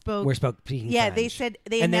spoke. we're speaking. Yeah, French. they said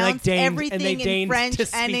they And they, like, announced deigned- everything and they in deigned French to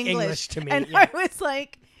and speak English to me, And yeah. I was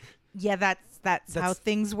like, "Yeah, that's how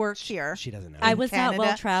things work here." She doesn't know. I was Canada, not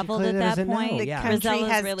well traveled she at clearly that doesn't know. point. The Yeah. country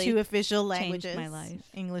Rosella's has really 2 official changed languages, my life.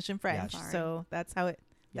 English and French. Sorry. So that's how it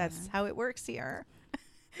Yes. works here.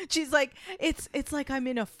 She's like, it's like I'm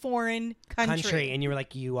in a foreign country. and you were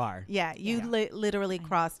like, "You are." Yeah, you literally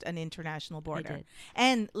crossed an international border. did.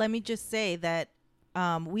 And let me just say that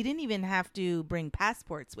we didn't even have to bring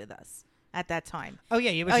passports with us at that time. Oh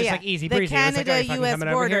yeah, it was just like easy breezy. The It was like, Canada "Are you fucking U.S. coming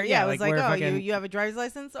over border. here?" Yeah, it was like, we're "Oh, fucking- you have a driver's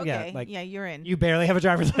license? Okay, like, yeah, you're in." You barely have a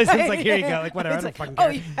driver's license. Like, here you go. Like, whatever. I It's don't like, fucking "Oh,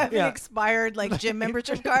 care." you have Yeah. an expired like gym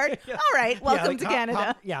membership card? Yeah. All right, Yeah, welcome like, to hop, Canada.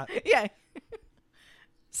 hop. Yeah. Yeah,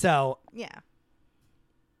 So yeah.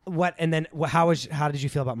 what? And then how did you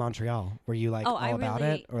feel about Montreal? Were you like Oh, all I about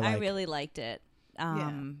really, it? Or I like, really liked it.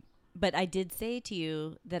 But I did say to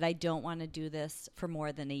you that I don't want to do this for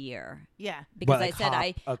more than a year Yeah. because like I said hop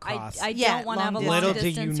I across. Yeah, don't want to have a long long Little did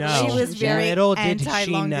distance you know. She was relationship. very Little did anti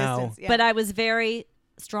she long know. distance. Yeah. But I was very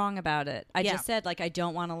strong about it. I Yeah. just said like I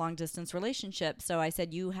don't want a long distance relationship. So I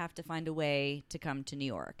said you have to find a way to come to New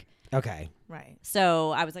York. Okay. right,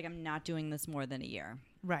 So I was like, I'm not doing this more than a year.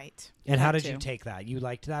 right. And how Had did to. you take that? You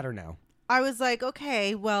liked that or no? I was like,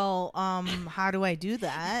 okay, well, how do I do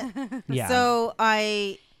that? Yeah. So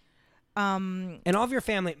I, and all of your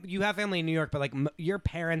family, you have family in New York, but like your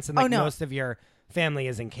parents and like Oh, no. most of your family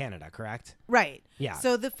is in Canada, correct? right. Yeah.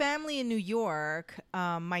 So the family in New York,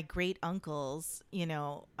 my great uncles, you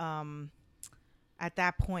know, at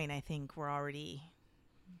that point, I think were already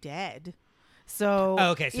dead. So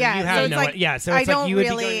Oh, okay, so yeah, you have it's no like, one- yeah, so I it's like don't you would be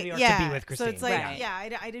really, going to New York to yeah, be with So Christine. it's like, Right.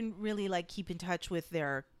 yeah, I didn't really like keep in touch with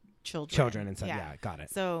their children. Children and stuff. Yeah, got it.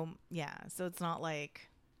 So yeah, so it's not like,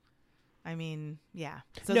 I mean, yeah.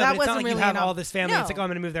 So no, that but it's wasn't not like really you have enough. all this family. It's like, oh, I'm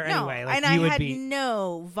going to move there No, anyway. Like and you I would had be.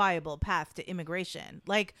 no viable path to immigration.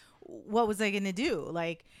 Like, what was I going to do?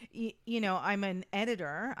 Like, you know, I'm an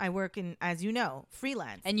editor. I work in, as you know,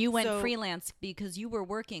 freelance. And you went So- freelance because you were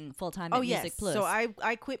working full time at Oh Music yes. Plus. So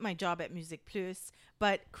I quit my job at Music Plus,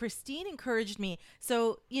 but Christine encouraged me.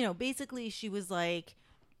 So, you know, basically she was like,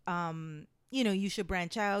 you know, you should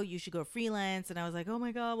branch out, you should go freelance. And I was like, oh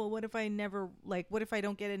my God, well, what if I never, like, what if I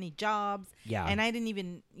don't get any jobs? Yeah. And I didn't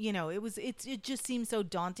even, you know, it just seemed so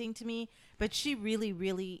daunting to me. But she really,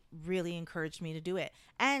 really, really encouraged me to do it.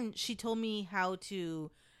 And she told me how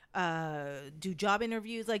to do job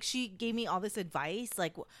interviews. Like, she gave me all this advice,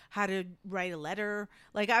 like how to write a letter.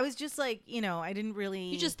 Like, I was just like, you know, I didn't really.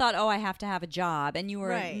 you just thought, oh, I have to have a job, and you were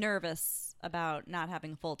Right. nervous about not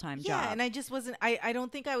having a full time Yeah, job. and I just wasn't. I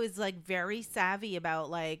don't think I was like very savvy about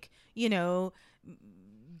like, you know,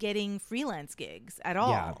 getting freelance gigs at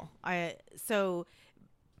all. Yeah.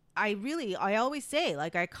 I always say,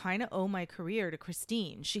 like, I kind of owe my career to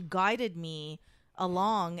Christine. She guided me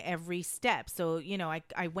along every step. So, you know,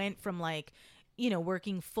 I went from like, you know,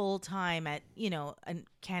 working full time at, you know,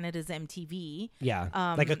 Canada's MTV. Yeah.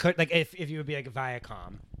 Like like if you would be like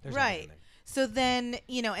Viacom. There's Right. nothing. So then,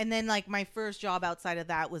 you know, and then like my first job outside of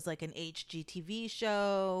that was like an HGTV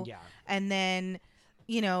show. Yeah. And then,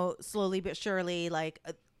 you know, slowly but surely, like,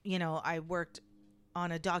 you know, I worked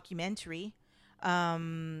on a documentary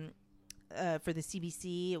for the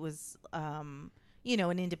CBC. It was, you know,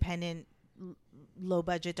 an independent, low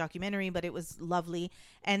budget documentary, but it was lovely.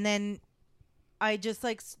 And then I just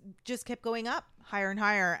like, just kept going up higher and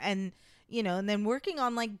higher. And, you know, and then working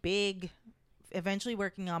on like eventually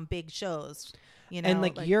working on big shows. You know, And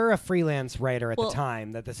like you're a freelance writer at Well, the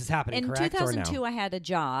time that this is happening, In correct? 2002, or no? I had a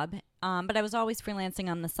job, but I was always freelancing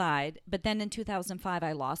on the side. But then in 2005,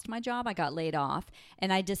 I lost my job. I got laid off.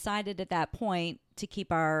 And I decided at that point to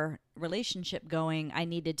keep our relationship going, I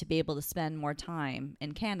needed to be able to spend more time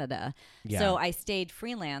in Canada. Yeah. So I stayed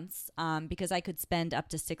freelance because I could spend up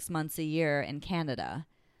to 6 months a year in Canada.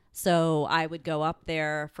 So I would go up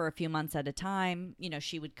there for a few months at a time. You know,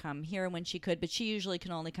 she would come here when she could, but she usually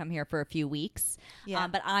can only come here for a few weeks. Yeah.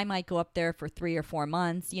 But I might go up there for 3 or 4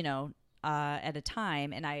 months, you know, at a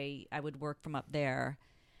time, and I would work from up there,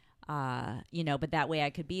 you know, but that way I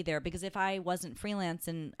could be there. Because if I wasn't freelance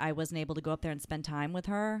and I wasn't able to go up there and spend time with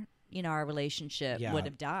her, you know, our relationship Yeah. would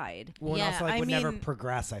have died. Well, and Yeah, also like I would never mean-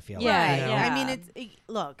 progress. I feel Yeah, like, you know? yeah. I mean,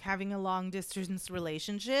 look, having a long distance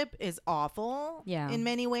relationship is awful. Yeah. In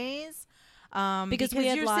many ways. Because we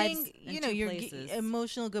had you're lives saying, in you know, two you're places.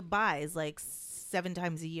 emotional goodbyes like 7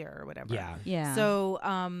 times a year or whatever. Yeah. Yeah. So,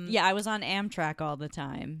 yeah, I was on Amtrak all the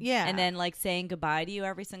time. Yeah. And then like saying goodbye to you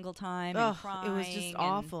every single time and crying. it was just and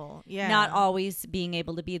awful. Yeah. Not always being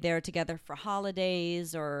able to be there together for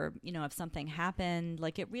holidays or, you know, if something happened.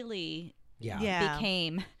 Like it really Yeah. Yeah.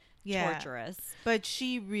 became Yeah. torturous. But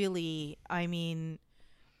she really, I mean,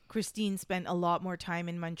 Christine spent a lot more time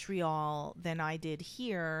in Montreal than I did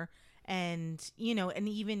here. And, you know, and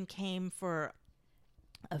even came for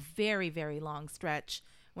a very, very long stretch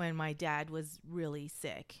when my dad was really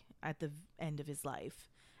sick at the end of his life.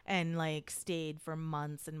 And like stayed for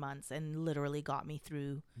months and months and literally got me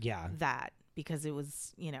through Yeah. that because it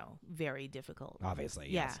was, you know, very difficult. Obviously.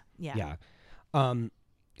 Yeah. Yes. Yeah. Yeah.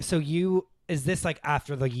 So is this like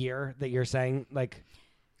after the year that you're saying like?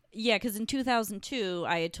 Yeah, because in 2002,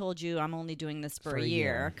 I had told you I'm only doing this for a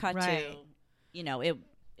year. Cut Right. to, you know, it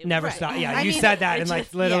Never Right. stop. Yeah, I you mean, said that it and like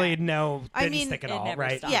just- literally yeah. no, I didn't mean, stick at it all, never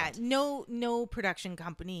right? stopped. Yeah, no production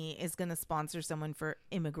company is going to sponsor someone for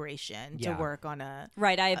immigration Yeah. to work on a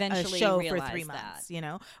right. I a eventually show for realized 3 that. months, you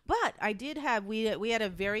know. But I did have we had a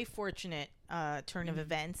very fortunate turn of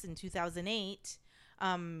events in 2008.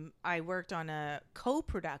 I worked on a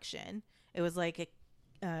co-production. It was like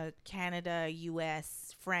a Canada,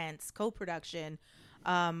 U.S., France co-production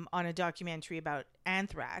on a documentary about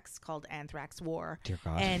anthrax called Anthrax War. Dear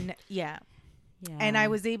God. And yeah. Yeah. And I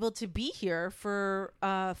was able to be here for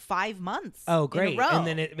 5 months. Oh, in a great! row. And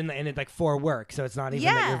then it like for work, so it's not even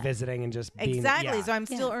that Yeah. you're visiting and just being Exactly. Yeah. So I'm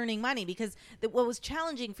still Yeah. earning money because what was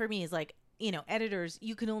challenging for me is like, you know, editors,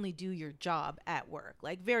 you can only do your job at work.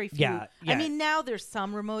 Like very few. Yeah, yeah. I mean, now there's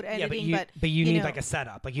some remote editing, yeah, but you need know, like a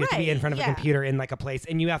setup. Like you have to be in Right, front of a yeah. computer in like a place,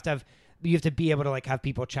 and you have to be able to like have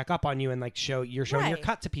people check up on you and like showing your Right.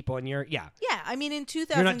 cut to people, and Yeah, I mean, in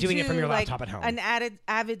 2002, You're not doing it from your like, laptop at home. An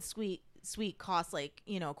Avid suite costs like,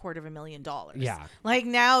 you know, $250,000. Yeah. Like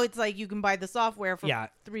now it's like you can buy the software for Yeah,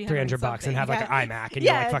 $300 $300 and have like an iMac, and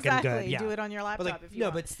yeah, you're like fucking exactly. good. Yeah, Do it on your laptop but like if you no,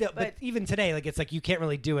 want. but still, but even today, like it's like you can't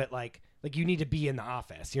really do it like you need to be in the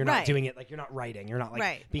office. You're not Right. doing it like you're not writing. You're not like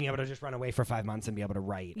Right. being able to just run away for 5 months and be able to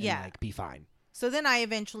write and Yeah. like be fine. So then I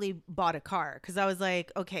eventually bought a car because I was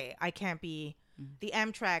like, okay, I can't be. The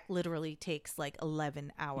Amtrak literally takes like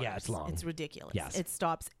 11 hours. Yeah, it's long. It's ridiculous. Yes. It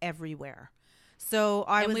stops everywhere. So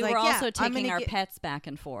I and was we like, were yeah, also I'm taking gonna our get- pets back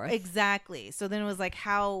and forth. Exactly. So then it was like,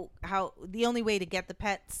 how the only way to get the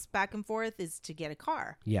pets back and forth is to get a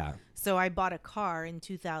car. Yeah, So I bought a car in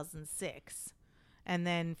 2006. And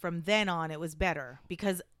then from then on, it was better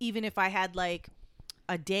because even if I had like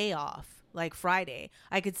a day off, like Friday,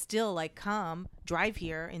 I could still like drive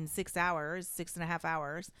here in 6 hours, 6.5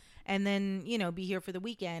 hours, and then, you know, be here for the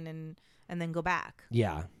weekend and then go back,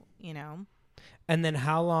 yeah. you know, And then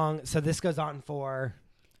how long? So this goes on for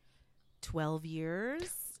 12 years.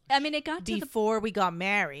 I mean, it got to the Before we got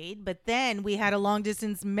married, but then we had a long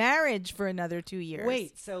distance marriage for another 2 years.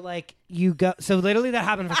 wait. So like so literally that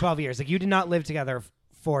happened for 12 years. Like you did not live together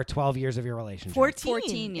for 12 years of your relationship.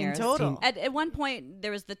 14 years in total. At one point,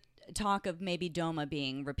 there was the talk of maybe DOMA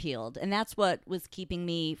being repealed, and that's what was keeping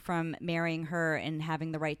me from marrying her and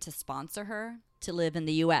having the right to sponsor her to live in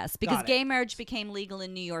the U.S. because Got it. gay marriage became legal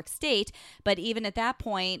in New York State, but even at that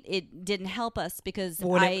point, it didn't help us because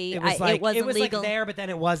When it was like it wasn't legal. like there, but then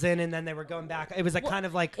it wasn't, and then they were going back. It was like kind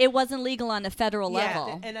of like It wasn't legal on a federal Yeah.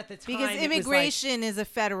 level. and at the time Because it was, like- immigration is a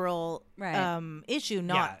federal Right. issue,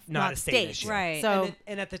 not not a state issue. Right. So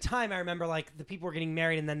and at the time, I remember like the people were getting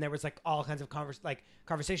married, and then there was like all kinds of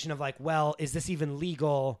conversation of like, well, is this even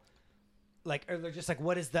legal? like, or they're just like,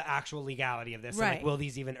 what is the actual legality of this? And, Right. like, will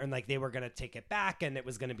these even, and like, they were going to take it back and it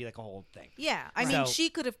was going to be like a whole thing Yeah, I Right. mean, So- she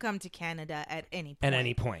could have come to Canada at any point. at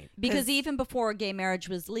any point. Because 'Cause- even before gay marriage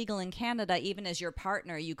was legal in Canada, even as your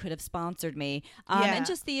partner, you could have sponsored me. Yeah. And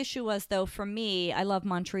just the issue was, though, for me, I love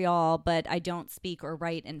Montreal, but I don't speak or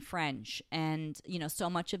write in French. And, so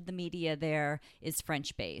much of the media there is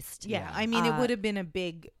French based. Yeah, I mean, it Uh, would have been a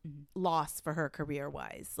big loss for her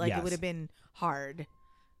career-wise. Like, it Yes. would have been hard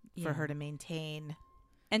for Yeah. her to maintain.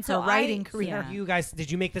 And her so writing career. yeah. You guys, did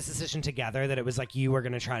you make this decision together that it was like you were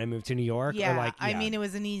going to try to move to New York? Yeah, Or like, I mean, it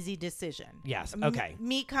was an easy decision. Yes, M- okay.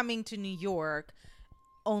 Me coming to New York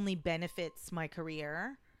only benefits my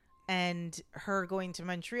career, and her going to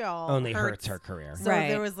Montreal only hurts her career. So Right.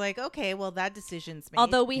 there was like, okay, well, that decision's made.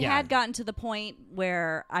 Although we Yeah. had gotten to the point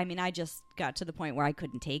where, I just got to the point where I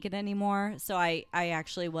couldn't take it anymore. So I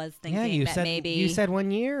actually was thinking Yeah, you that said maybe you said 1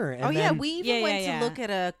 year. And Oh yeah, then- we even Yeah, went yeah, to yeah. look at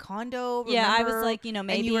a condo. Yeah, I was remember? like,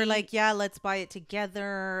 and you were maybe- like, yeah, let's buy it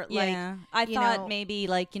together. Yeah, Like, I you thought know- maybe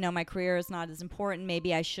my career is not as important.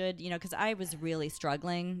 Maybe I should, because I was really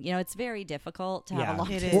struggling. It's very difficult to have Yeah. a long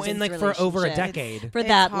It is. distance Well, and like for over a relationship decade. for It's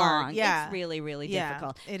that hard, long. yeah. It's really, really yeah,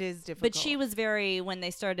 difficult. it is difficult. But she was when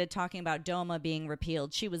they started talking about DOMA being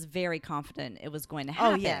repealed, she was very confident it was going to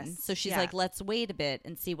Oh, happen. yes. So she's Yeah. like, let's wait a bit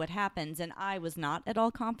and see what happens. And I was not at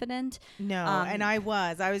all confident. No, and I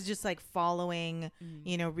was just like following,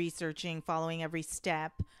 researching, following every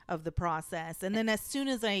step of the process. And then as soon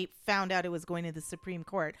as I found out it was going to the Supreme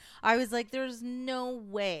Court, I was like, there's no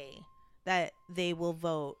way that they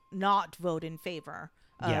will not vote in favor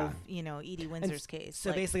of, Edie Windsor's case. So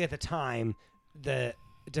Like, basically, at the time, the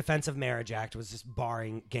Defense of Marriage Act was just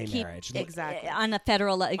barring gay marriage. exactly. On a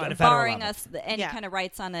federal level, On a federal barring level. us any Yeah. kind of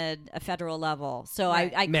rights on a federal level. So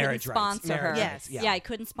Right. I couldn't Marriage rights. sponsor her. Marriage Yes. rights, Yeah, I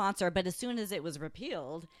couldn't sponsor her. But as soon as it was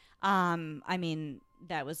repealed,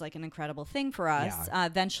 that was like an incredible thing for us. Yeah.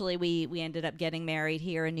 Eventually, we ended up getting married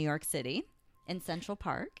here in New York City in Central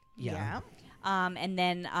Park. Yeah. And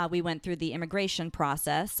then we went through the immigration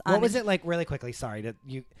process. What was it like, really quickly? Sorry.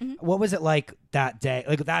 Mm-hmm. What was it like that day?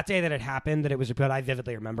 Like that day that it happened, that it was repealed? I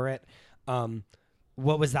vividly remember it.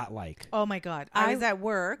 What was that like? Oh my God. I I- was at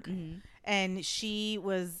work and she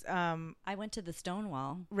was, I went to the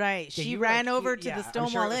Stonewall. right. Yeah, She you, ran like, over you- to yeah, the I'm sure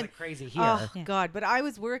Stonewall it was, Inn. like, crazy here. Oh Yeah. God, but I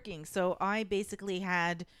was working, so I basically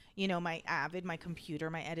had my Avid, my computer,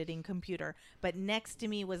 my editing computer, but next to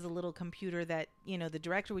me was a little computer that the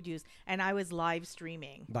director would use, and I was live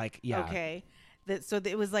streaming. Like, yeah. Okay, so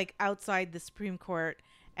it was like outside the Supreme Court,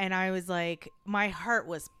 and I was like, my heart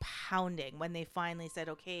was pounding when they finally said,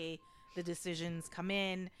 okay, the decisions come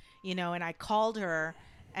in, and I called her.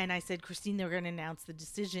 And I said, Christine, they're going to announce the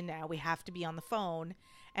decision now. We have to be on the phone.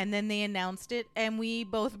 And then they announced it, and we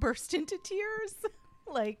both burst into tears.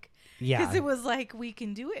 Yeah. Because it was like, we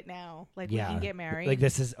can do it now. Like, Yeah. we can get married. Like,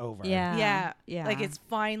 this is over. Yeah. Like, it's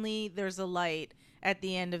finally, there's a light at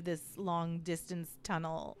the end of this long distance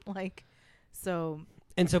tunnel. So.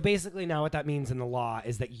 And so basically now what that means in the law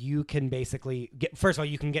is that you can basically first of all,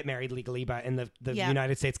 you can get married legally, but in the Yeah.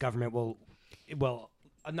 United States government will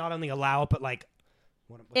not only allow it, but like,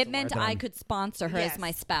 what's It the meant word I then? could sponsor her Yes. as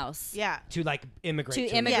my spouse. Yeah. to like immigrate To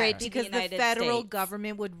to immigrate America. to the because the United federal States.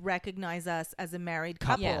 government would recognize us as a married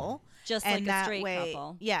couple. Yeah. Just like and a that straight way,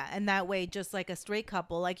 couple. Yeah, and that way, just like a straight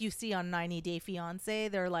couple, like you see on 90 Day Fiance,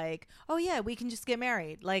 they're like, oh yeah, we can just get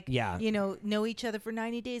married. Like, Yeah. know each other for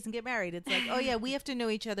 90 days and get married. It's like, oh yeah, we have to know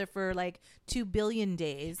each other for like 2 billion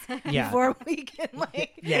days Yeah. before we can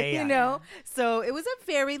Yeah. So it was a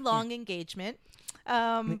very long engagement.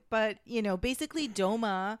 But basically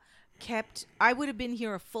DOMA I would have been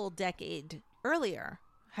here a full decade earlier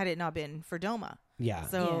had it not been for DOMA. Yeah.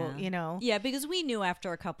 So, Yeah, because we knew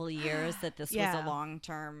after a couple of years that this was Yeah. a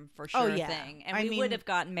long-term for Oh, sure yeah. thing. And I we mean- would have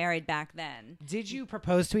gotten married back then. Did you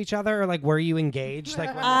propose to each other, or like were you engaged?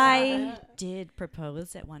 Like, when I did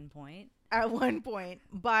propose at one point. At one point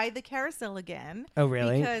by the carousel again. Oh,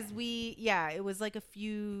 really? Because it was like a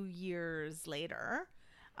few years later.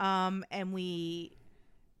 And we,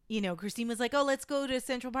 Christine was like, oh, let's go to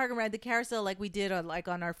Central Park and ride the carousel like we did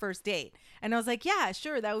on our first date. And I was like, yeah,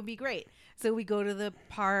 sure, that would be great. So we go to the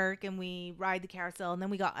park and we ride the carousel, and then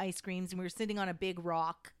we got ice creams, and we were sitting on a big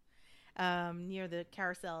rock near the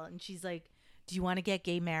carousel. And she's like, do you want to get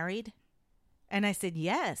gay married? And I said,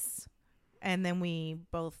 yes. And then we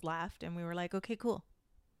both laughed, and we were like, okay, cool.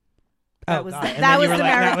 That was God. And that then was you were the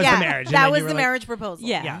like, marriage. That was Yeah, the marriage. And that then you was were the like- marriage proposal.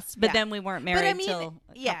 Yes, Yeah. but Yeah. then we weren't married But I mean, till a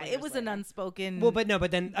yeah, couple it years was an later. unspoken. Well, but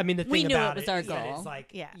then I mean the thing We knew about it was our is that goal. it's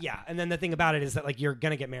like Yeah. and then the thing about it is that like you're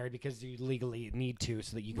gonna get married because you legally need to,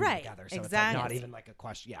 so that you can Right, be together. So it's exactly. like not even like a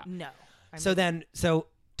question. Yeah. No. I So mean, then, so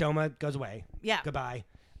DOMA goes away. yeah. Goodbye.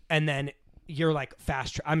 And then you're like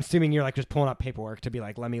I'm assuming you're like just pulling up paperwork to be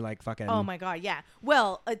like, let me like fucking. Oh my God, yeah.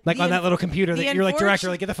 Well, Like on that little computer the that you're like, director, unfortunate-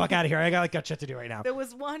 like get the fuck out of here. I got shit to do right now. There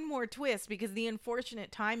was one more twist because the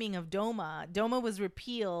unfortunate timing of DOMA was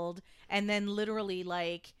repealed, and then literally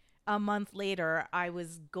like a month later, I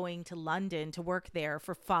was going to London to work there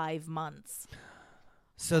for 5 months.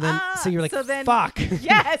 So then, so you're like, so then- fuck.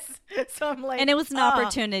 Yes. So I'm like, And it was an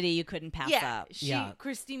opportunity you couldn't pass Yeah, up. Yeah.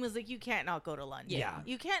 Christine was like, you can't not go to London. Yeah.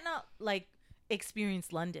 You can't not like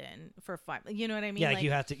experience London for 5. You know what I mean? Yeah, like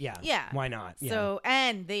you have to. Yeah. Yeah. Why not? Yeah. So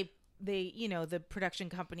and they the production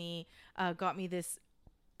company got me this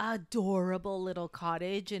adorable little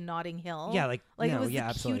cottage in Notting Hill. yeah, like it no, was yeah, the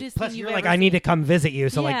absolutely. cutest Plus, thing you're you've like, ever I need seen. to come visit you.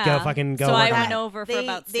 So like, go Yeah. fucking go. So I work on went it. over for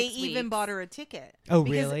about 6 They weeks. even bought her a ticket. Oh,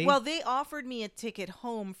 Because- really? Well, they offered me a ticket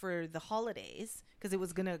home for the holidays because it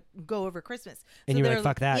was gonna go over Christmas. And So you were they're like,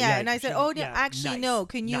 fuck that. Yeah, and I said, she- oh, no, yeah, actually, nice, no.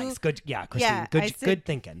 Can you? Nice. Good. Yeah, Christine. Yeah, good. I said- Good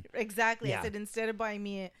thinking. Exactly. Yeah. I said instead of buying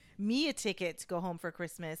me a ticket to go home for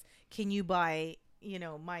Christmas, can you buy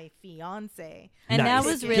my fiance? And Nice. that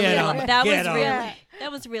was Get really on it. that Get was on really it.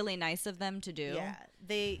 that was really nice of them to do. Yeah,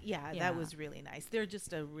 Yeah. that was really nice. They're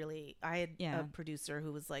just I had Yeah. a producer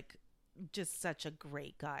who was like just such a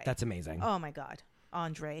great guy. That's amazing. Oh my God,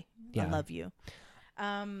 Andre, Yeah. I love you.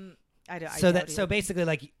 I don't. so I that doubt so he'll- basically,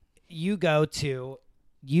 like, you go to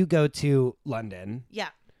London. yeah.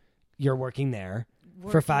 You're working there for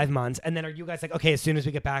Working- 5 months, and then are you guys like, okay, as soon as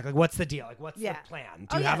we get back, like, what's the deal? Like, what's Yeah. the plan? Do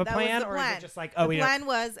Oh, you yeah, have a that was plan, the or is plan. it just like, The oh, we don't? plan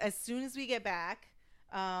was as soon as we get back.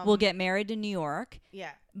 We'll get married in New York. Yeah.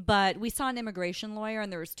 But we saw an immigration lawyer,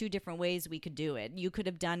 and there was 2 different ways we could do it. You could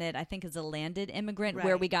have done it, I think, as a landed immigrant,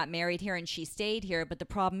 where Right. we got married here and she stayed here. But the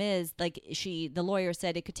problem is, like, the lawyer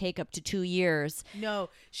said it could take up to 2 years. No,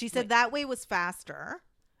 she said that way was faster.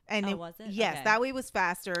 And Oh, was it? Yes, Okay. that way was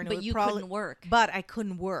faster. And it But would you probably, couldn't work. But I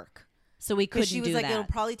couldn't work. So we couldn't Because she was do like, that. it'll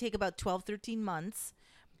probably take about 12, 13 months,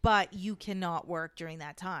 but you cannot work during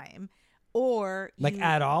that time. Or Like you,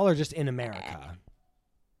 at all, or just in America?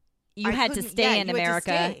 You I had to couldn't- stay yeah, in you had to America,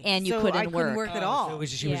 stay. and you So couldn't I couldn't work. work at Oh, all. So it was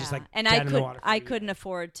just, she was just like, and dead in the water for I you. couldn't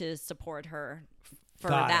afford to support her for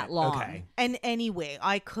Got that it. long. Okay. And anyway,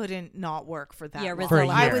 I couldn't not work for that Yeah, long. Rizzo For a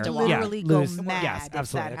allowed year. I would to walk. literally go lose- mad yes, if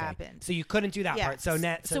absolutely. that Okay. happened. So you couldn't do that Yeah. part. So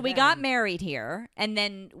So we then- got married here, and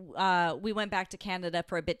then we went back to Canada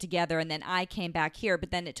for a bit together, and then I came back here. But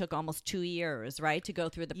then it took almost 2 years, right, to go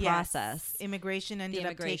through the Yes. process. Immigration ended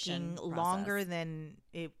immigration up taking longer process. than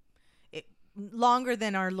longer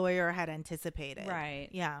than our lawyer had anticipated. Right.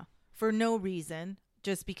 Yeah. For no reason,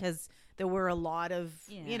 just because there were a lot of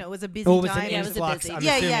Yeah. It was a busy Oh, it was time. an Yeah, it was a influx. busy- I'm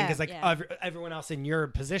Yeah, assuming yeah. because like Yeah. everyone else in your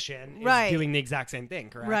position is Right. doing the exact same thing,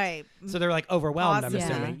 correct? Right. So they're like overwhelmed. I'm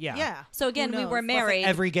Possibly. assuming. Yeah. Yeah. So again, Who we were knows? Plus, like, married.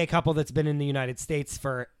 every gay couple that's been in the United States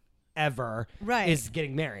forever Right. is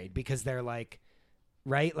getting married because they're like,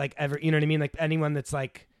 right? Like you know what I mean? Like anyone that's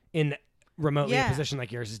like in remotely Yeah. a position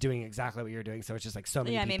like yours is doing exactly what you're doing. So it's just like so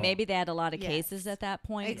many yeah, I mean, people. maybe they had a lot of Yes. cases at that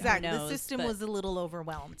point. Who Exactly. The knows? system But- was a little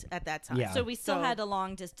overwhelmed at that time. Yeah. So we still So- had a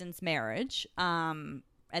long distance marriage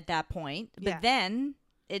at that point. But Yeah. then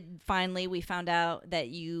finally we found out that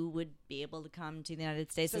you would be able to come to the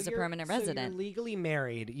United States as a permanent So resident. you're legally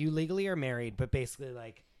married. You legally are married, but basically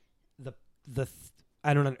like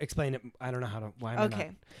I don't know. Explain it. I don't know how to. Why am I Okay.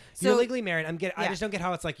 not? So You're legally married. I Yeah. just don't get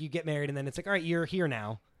how it's like you get married and then it's like, all right, you're here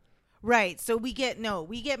now. Right. So we get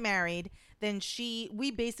married. Then we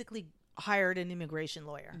basically hired an immigration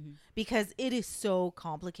lawyer because it is so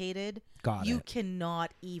complicated. Got you it.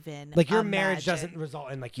 cannot even Like your marriage imagine. doesn't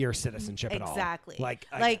result in like your citizenship at all. Exactly. Like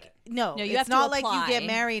I like get it. no, No, you it's have to not like you apply. get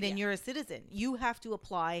married and Yeah. you're a citizen. You have to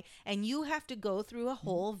apply and you have to go through a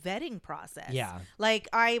whole vetting process. Yeah. Like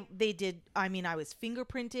I was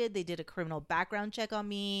fingerprinted. They did a criminal background check on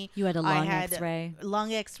me. You had a I lung had X-ray.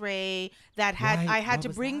 Lung X-ray that had Right. I had What to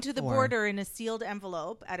was bring that to the for? border in a sealed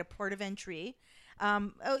envelope at a port of entry.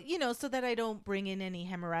 So that I don't bring in any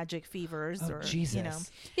hemorrhagic fevers Oh, or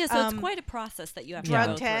Jesus. Yeah, so it's Um, quite a process that you have to drug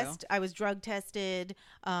go test. I was drug tested.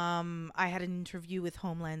 I had an interview with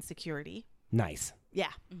Homeland Security. Nice.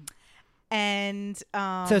 Yeah. And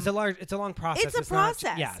So it's a long process. it's a not-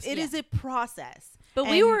 process. yes. It is a process. But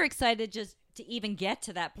we And- were excited just to even get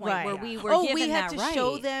to that point where we were given we had that to right.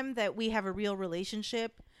 show them that we have a real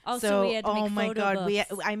relationship. Oh, so we had to oh make my photo god,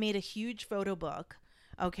 books. I made a huge photo book.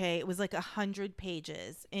 Okay, it was like 100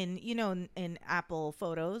 pages in Apple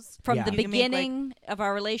Photos. From Yeah. the You can make, like- beginning of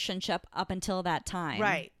our relationship up until that time.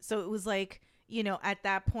 Right. So it was like, at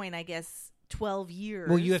that point, I guess 12 years.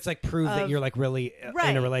 Well, you have to like prove that of- you're like really in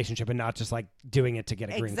Right. a relationship and not just like doing it to get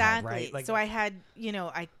a green exactly. card, right? Like, So I had,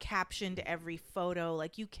 I captioned every photo.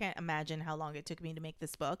 Like, you can't imagine how long it took me to make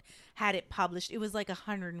this book. Had it published, it was like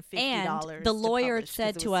 $150. And the lawyer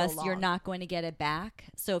said to us, "You're not going to get it back.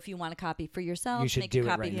 So if you want a copy for yourself, You should make do a it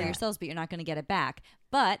copy right for now." yourselves, but you're not going to get it back."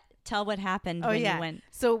 But tell what happened when you went.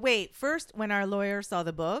 So wait, first when our lawyer saw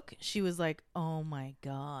the book, she was like, "Oh my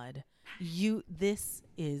god,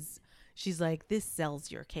 she's like, this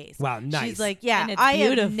sells your case." Wow, nice. She's like, "Yeah, And it's I have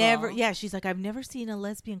beautiful. never." Yeah, she's like, "I've never seen a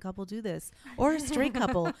lesbian couple do this or a straight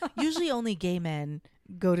couple. Usually only gay men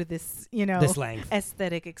go to this, This length.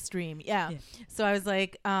 aesthetic extreme." Yeah. So I was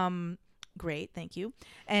like, "Great, thank you."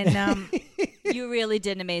 And You really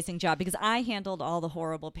did an amazing job because I handled all the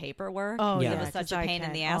horrible paperwork. oh Yeah. yeah, It was such 'cause a I pain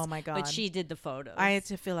in the can't- ass. Oh my god. But she did the photos. I had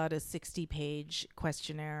to fill out a 60-page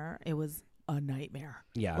questionnaire. It was a nightmare.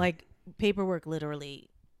 Yeah. Like, paperwork literally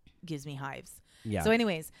gives me hives. Yeah. So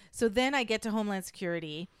anyways, so then I get to Homeland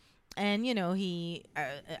Security, and he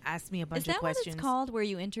asked me a bunch Is that of questions. what it's called where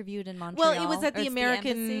you interviewed in Montreal? Well, it was at Or the it's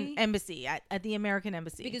American embassy, at the American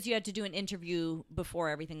embassy. because you had to do an interview before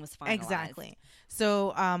everything was finalized. Exactly.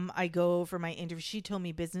 So I go for my interview. She told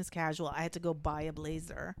me business casual. I had to go buy a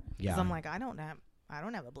blazer. Yeah. Because I'm like, I don't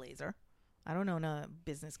have a blazer. I don't own a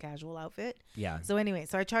business casual outfit. Yeah. So anyway,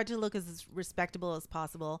 so I tried to look as respectable as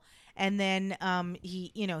possible, and then he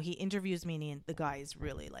interviews me, and the guy is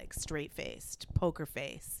really like straight faced, poker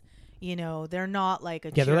face. They're not like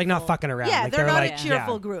a Yeah, they're like not cheerful- fucking around. Yeah, Like, they're not like, a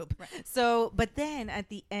cheerful yeah. group. So, but then at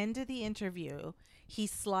the end of the interview, he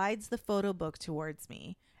slides the photo book towards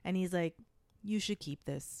me, and he's like, "You should keep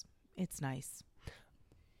this. It's nice."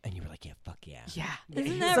 And you were like, yeah, fuck yeah. Yeah.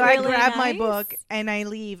 Isn't that So I really grab my nice? book and I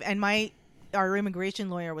leave, and our immigration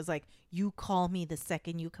lawyer was like, "You call me the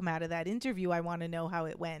second you come out of that interview. I want to know how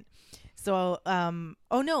it went." So,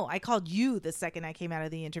 oh no, I called you the second I came out of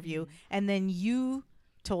the interview, and then you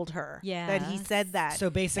told her that he said that. So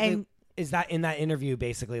basically, And- is that in that interview,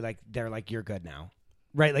 basically, like, they're like, you're good now?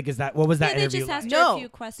 Right? Like, what was that Yeah, they interview just like? asked no, a few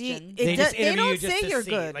questions. They just they interview you don't just say to you're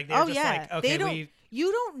see. good. Like, they're oh just yeah, like, okay, they don't.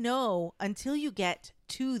 You don't know until you get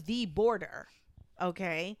to the border.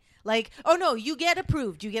 Okay, like, oh no, you get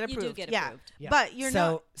approved. You get You approved. do get yeah. approved. Yeah. But you're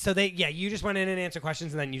not. So you just went in and answer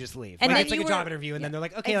questions and then you just leave. And Like, then it's like you a job were- interview, and yeah. then they're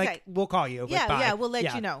like, okay, like, Exact- we'll call you. Yeah, Like, bye. we'll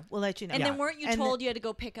let you know. We'll let you know. And then weren't you And told you had to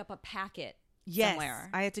go pick up a packet Yes, somewhere?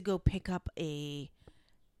 I had to go pick up a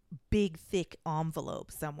big, thick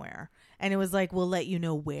envelope somewhere, and it was like, "We'll let you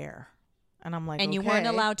know where." And I'm like, And you weren't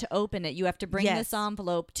 "Okay." allowed to open it. You have to bring Yes. this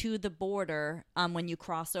envelope to the border when you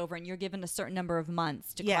cross over, and you're given a certain number of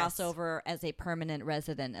months to Yes. cross over as a permanent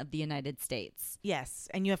resident of the United States. Yes,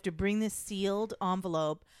 and you have to bring this sealed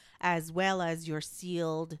envelope as well as your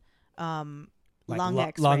sealed Like lung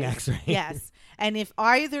X-ray. lung X-ray. Yes, and if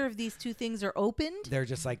either of these two things are opened, They're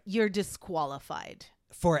just like you're disqualified.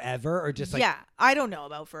 forever, or just like yeah, I don't know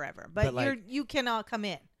about forever, but But, like- you cannot come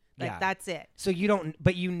in. Like, Yeah. that's it. So you don't,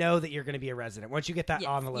 but you know that you're going to be a resident once you get that Yes.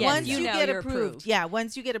 envelope. Yes, Once you you know get you're approved, approved. yeah.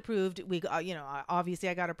 Once you get approved, obviously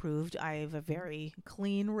I got approved. I have a very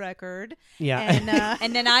clean record. Yeah. and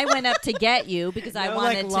And then I went up to get you because I No,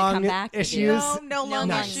 wanted like, to come lung back with issues? you. no No lung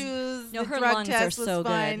lungs. issues. No, the her drug lungs test are was so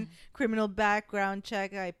fine. good. Criminal background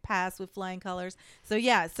check, I passed with flying colors. So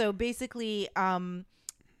yeah, so basically,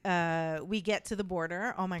 we get to the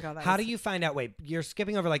border. Oh my god, How do you find out? Wait, you're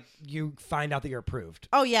skipping over. Like, you find out that you're approved.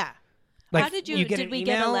 Oh yeah, Like, How did you- get did an we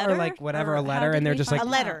get a email letter? or like whatever, Or a how letter, did and they're we just find like,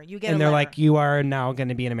 a letter. You get and a they're letter. like, you are now going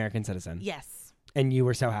to be an American citizen. yes, And you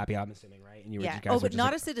were so happy, I'm assuming, right? And you were yeah. you guys Oh, were but just not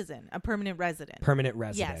like, a citizen, a permanent resident. permanent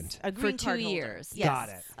Yes, resident. a green 2 card holder. years. Yes, Got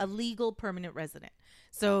it. a legal permanent resident.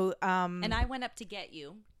 So And I went up to get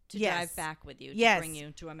you to Yes. drive back with you to Yes. bring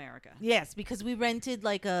you to America. yes, because we rented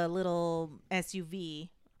like a little SUV.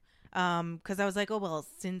 Because I was like, oh well,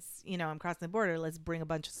 since I'm crossing the border, let's bring a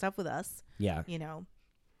bunch of stuff with us. Yeah.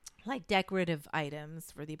 Like decorative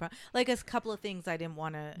items for the like a couple of things I didn't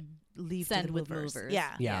want to leave Send to the with movers. movers.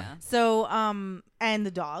 Yeah. Yeah. So and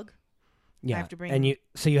the dog, Yeah. have to bring- And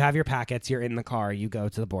so you have your packets. You're in the car. You go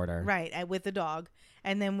to the border. right, with the dog,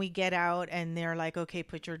 and then we get out, and they're like, okay,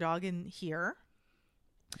 put your dog in here.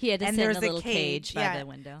 He had to And sit in there's a a little cage, cage by yeah. the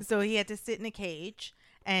window. So he had to sit in a cage,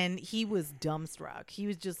 and he was dumbstruck. He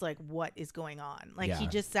was just like, what is going on? Like, he Yeah.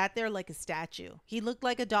 just sat there like a statue. He looked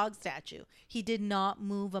like a dog statue. He did not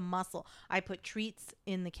move a muscle. I put treats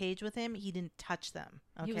in the cage with him. He didn't touch them.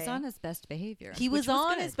 Okay? He was on his best behavior. He which was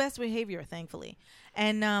on good. his best behavior, thankfully.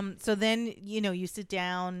 And so then, you sit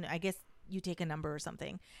down. I guess you take a number or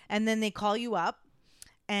something. And then they call you up.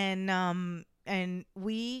 And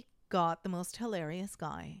we got the most hilarious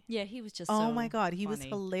guy. Yeah, he was just Oh so my God. He was funny.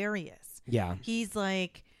 hilarious. Yeah. He's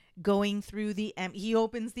like, going through he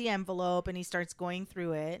opens the envelope and he starts going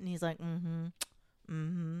through it, and he's like,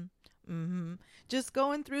 just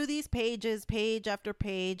going through these pages, page after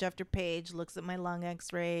page after page, looks at my lung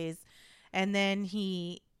x-rays, and then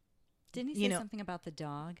he Didn't he say something about the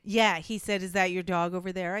dog? Yeah, he said, "Is that your dog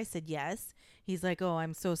over there?" I said, "Yes." He's like, "Oh,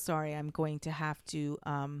 I'm so sorry. I'm going to have to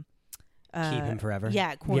Keep him forever.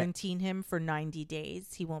 Yeah, quarantine him for 90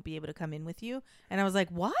 days. He won't be able to come in with you." And I was like,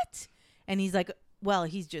 "What?" And he's like, "Well,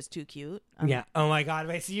 he's just too cute." Yeah. Oh my God.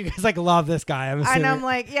 Wait, so you guys like love this guy. I'm assuming. And I'm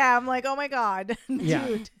like, yeah, I'm like, oh my God, Yeah.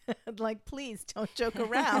 dude, like, please don't joke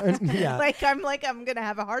around. Yeah. I'm going to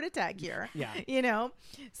have a heart attack here. Yeah. You know?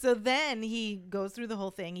 So then he goes through the whole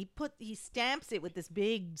thing. He stamps it with this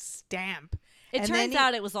big stamp. It And turns then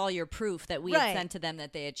out it was all your proof that we Right. had sent to them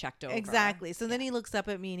that they had checked over. Exactly. So then he looks up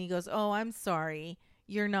at me and he goes, "Oh, I'm sorry.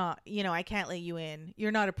 You're not, I can't let you in.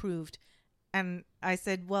 You're not approved." And I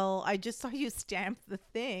said, "Well, I just saw you stamp the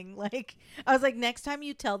thing." Like, I was like, "Next time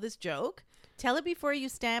you tell this joke, tell it before you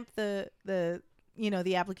stamp the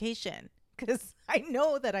application, because I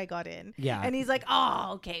know that I got in." Yeah. And he's like,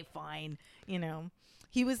 "Oh, okay, fine."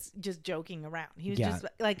 He was just joking around. He was just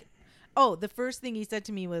like, oh, the first thing he said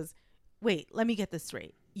to me was, "Wait, let me get this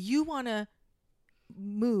straight. You want to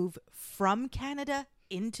move from Canada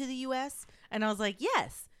into the U.S.?" And I was like,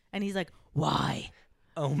 "Yes." And he's like, "Why?"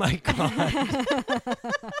 Oh my God.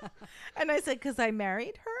 And I said, "Because I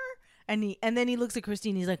married her." And then he looks at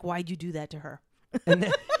Christine. He's like, "Why'd you do that to her?" And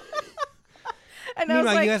then, And I was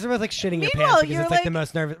meanwhile, like, you guys are both like shitting your meanwhile, pants because you're it's like the like-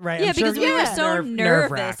 most nervous, right? Yeah, I'm sure because we you're were like so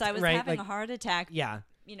nerve-wracked, nervous. I was right? having Like, a heart attack. Yeah.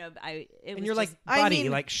 It And was you're like, just- I buddy,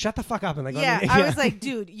 mean- like, shut the fuck up. And like, let yeah, me- I was like,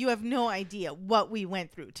 "Dude, you have no idea what we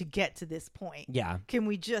went through to get to this point. yeah. Can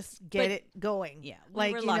we just get But- it going?" yeah, we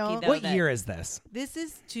like, were lucky, though. What that- year is this? This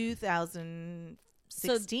is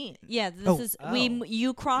 2016. Yeah, this Oh, is oh.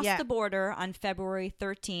 you crossed Yeah. the border on February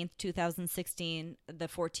 13th, 2016, the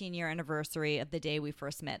 14-year anniversary of the day we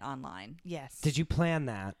first met online. Yes. Did you plan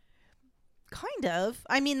that? Kind of.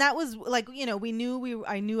 I mean, that was like,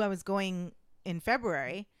 I knew I was going in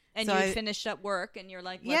February. And So you I- finished up work and you're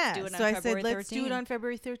like, let's do it on so I February said, let's 13th. do it on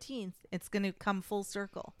February 13th. It's going to come full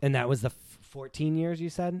circle. And that was the 14 years you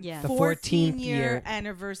said? Yeah. The 14 14th year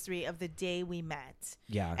anniversary of the day we met.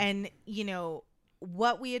 Yeah. And,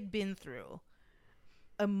 what we had been through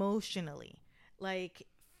emotionally, like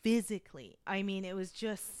physically. I mean, it was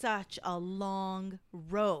just such a long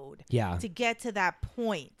road Yeah. to get to that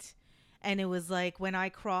point. And it was like when I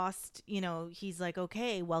crossed, he's like,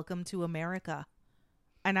 "Okay, welcome to America."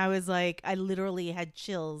 And I was like, I literally had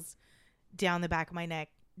chills down the back of my neck.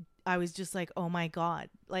 I was just like, oh my God,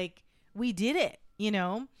 like we did it,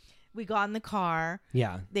 We got in the car.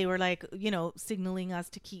 Yeah. They were like, signaling us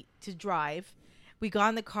to drive. We got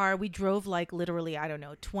in the car. We drove like literally, I don't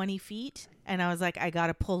know, 20 feet. And I was like, I got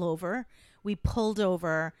to pull over. We pulled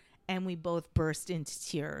over and we both burst into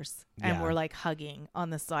tears. And Yeah. we're like hugging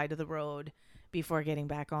on the side of the road before getting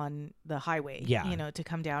back on the highway, Yeah. to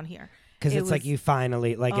come down here. Because It it's like was- you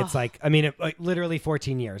finally, like, it's Oh. like, I mean, like literally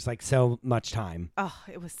 14 years, like so much time. Oh,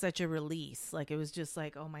 it was such a release. Like, it was just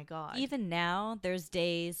like, oh my God. Even now, there's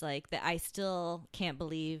days like that I still can't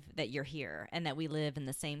believe that you're here and that we live in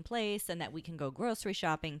the same place and that we can go grocery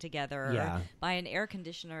shopping together, Yeah. or buy an air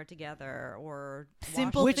conditioner together, or wash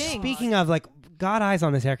Simple the Which, things. dog. speaking of, like, got eyes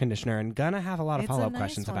on this air conditioner and gonna have a lot of It's a follow-up nice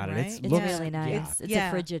questions one, about it. right? It's It's looks really nice. yeah. It's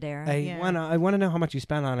Yeah. a Frigidaire. I Yeah. wanna know how much you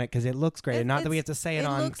spent on it because it looks great. And not that we have It's- to say it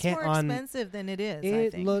on looks more expensive than it is. I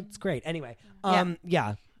It think. looks great. Anyway, Yeah.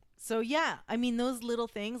 yeah. So yeah, I mean those little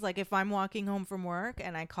things. Like if I'm walking home from work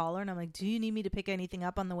and I call her and I'm like, "Do you need me to pick anything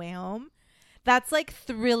up on the way home?" That's like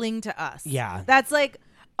thrilling to us. Yeah. That's like,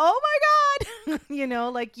 oh my God,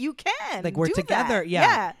 like you can. Like, we're do together, that.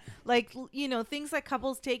 yeah. Like things that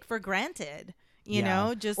couples take for granted. You Yeah.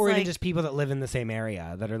 know, just or like even just people that live in the same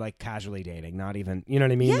area that are like casually dating, not even, you know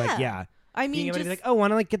what I mean? Like, Yeah. I being mean, able to just be like, oh,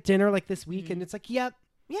 want to like get dinner like this week, and it's like, yep,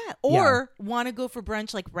 yeah. Or want to go for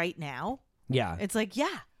brunch like right now. yeah, It's like,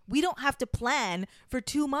 yeah, we don't have to plan for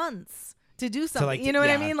 2 months to do something. like, you know what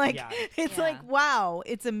I yeah, mean? Like, yeah. it's Yeah. like, wow,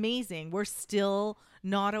 it's amazing. We're still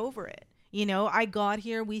not over it. I got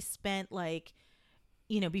here, we spent like,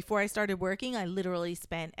 before I started working, I literally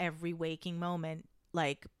spent every waking moment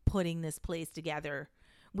like putting this place together.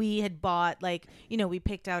 We had bought like, we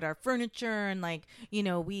picked out our furniture and like,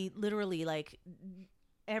 we literally like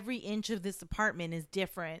every inch of this apartment is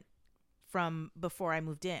different from before I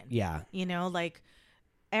moved in. yeah, Like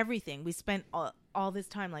everything. We spent all this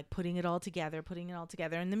time like putting it all together.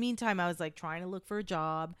 In the meantime, I was like trying to look for a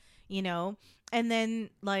job, and then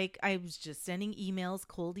like I was just sending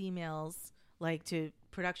cold emails like to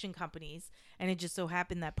production companies. And it just so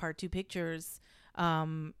happened that Part 2 Pictures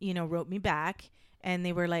wrote me back. And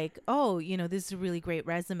they were like, oh, this is a really great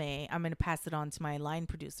resume. I'm going to pass it on to my line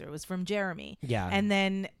producer. It was from Jeremy. Yeah.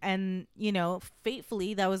 And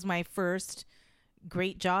fatefully, that was my first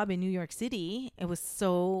great job in New York City. It was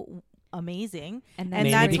so amazing. And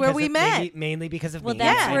that's where we met. Mainly because of well, me.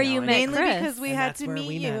 that's where you met Mainly Chris. because we had to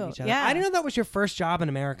meet you. Yeah. I didn't know that was your first job in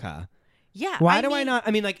America. Yeah. Why do I not?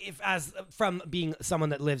 I mean, like, from being someone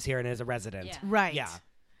that lives here and is a resident. Yeah. Right. Yeah.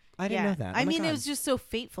 I didn't know that. I mean, it was just so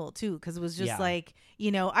fateful too, because it was just like,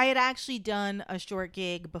 I had actually done a short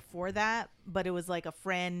gig before that, but it was like a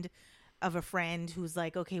friend of a friend who's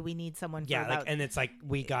like, okay, we need someone. And it's like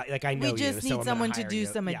we got like I know we just you, need so someone to do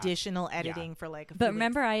some additional editing for like. But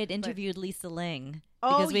remember, I had interviewed Lisa Ling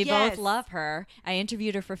Oh, because we yes. both love her. I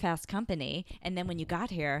interviewed her for Fast Company, and then when you got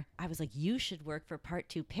here, I was like, you should work for Part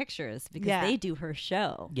 2 Pictures because they do her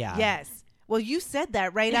show. Yeah. Yes. Well, you said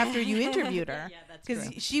that right after you interviewed her. Yeah, that's true.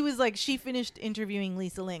 Because she was like, she finished interviewing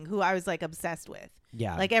Lisa Ling, who I was like obsessed with.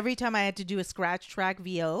 Yeah. Like every time I had to do a scratch track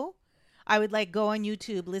VO, I would like go on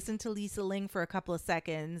YouTube, listen to Lisa Ling for a couple of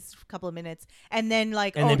seconds, couple of minutes, and then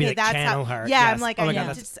like, and then be okay, like, that's channel how. her. Yeah, Yes. I'm like, Oh my I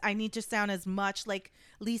God, need to sound as much like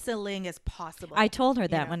Lisa Ling as possible. I told her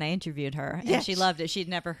that know? when I interviewed her, and Yes. she loved it. She'd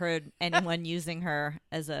never heard anyone using her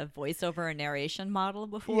as a voiceover or narration model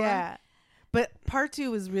before. Yeah. But Part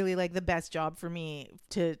 2 was really like the best job for me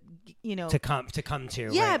to come to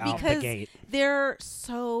yeah, right out the because gate. they're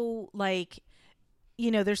so like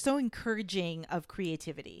they're so encouraging of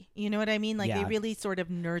creativity. You know what I mean? Like they really sort of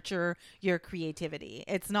nurture your creativity.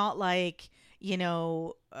 It's not like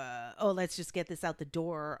let's just get this out the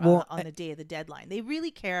door on the day of the deadline. They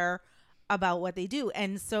really care about what they do.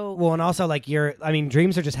 And so and also like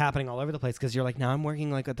dreams are just happening all over the place because you're like, now I'm working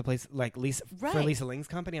like at the place like Lisa for Lisa Ling's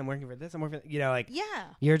company. I'm working for this. I'm working for,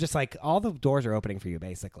 you're just like all the doors are opening for you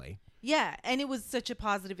basically. Yeah. And it was such a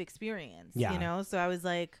positive experience, So I was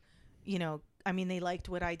like, they liked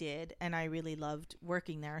what I did and I really loved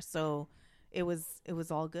working there. So it was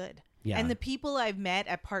all good. Yeah. And the people I've met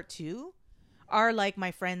at Part 2 are like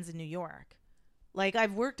my friends in New York. Like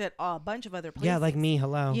I've worked at a bunch of other places. Yeah, like me.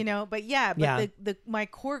 Hello. But my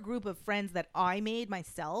core group of friends that I made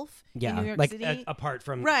myself in New York like City, apart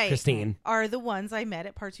from Christine, are the ones I met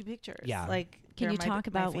at Part 2 Pictures. Yeah. Like, can you they're talk my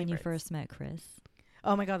about when you favorites. first met Chris?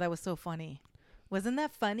 Oh my God, that was so funny. Wasn't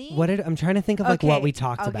that funny? I'm trying to think of like what we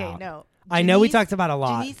talked okay, about. No, I know we talked about a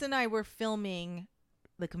lot. Janice and I were filming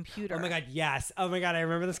the computer. Oh my God, yes. Oh my God, I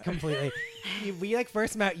remember this completely. We like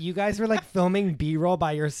first met, you guys were like filming B-roll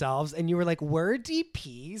by yourselves and you were like, we're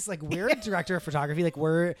DPs, like we're a director of photography, like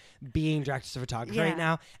we're being directors of photography right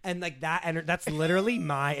now. And like that, and that's literally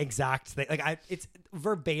my exact thing. Like it's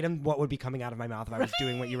verbatim what would be coming out of my mouth if I was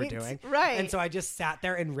doing what you were doing. Right. And so I just sat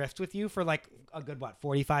there and riffed with you for like a good,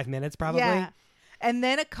 45 minutes probably? Yeah. And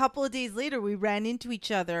then a couple of days later, we ran into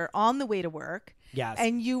each other on the way to work. Yes.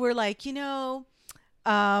 And you were like, you're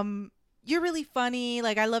really funny.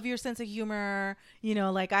 Like, I love your sense of humor.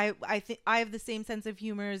 Like I think I have the same sense of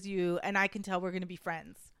humor as you, and I can tell we're going to be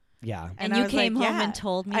friends. Yeah. And you came home and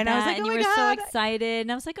told me and that, I was like, and oh you my were so God, excited.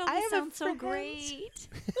 And I was like, oh, I this have a sounds so friend. great.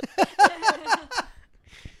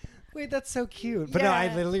 Wait, that's so cute. But no, I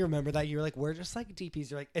Yeah. literally remember that. You were like, we're just like DPs.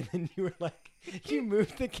 You're like, and then you were like, you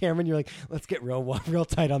moved the camera and you're like, let's get real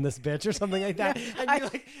tight on this bitch or something like that. And you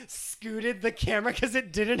like scooted the camera because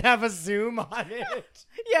it didn't have a zoom on it.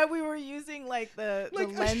 Yeah, we were using like the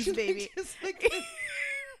lens, like, baby. just, like,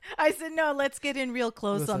 I said, no, let's get in real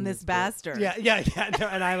close on this bastard. Yeah. No,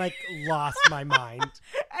 and I like lost my mind.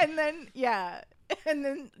 And then, and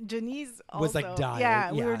then Janice also, Was, like, dying.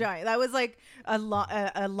 Yeah, we Yeah. were dying. That was like a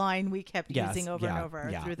line we kept Yes, using over and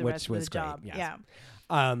over through the which rest of was the great, job. yes.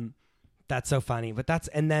 Yeah. That's so funny. But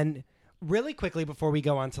and then really quickly before we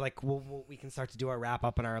go on to like, we can start to do our wrap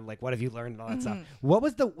up and our like, what have you learned and all that stuff. What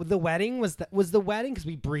was the wedding? Was the wedding? Because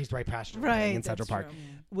we breezed right past your wedding in Central Park. True.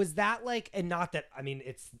 Was that like, and not that, I mean,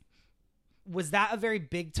 was that a very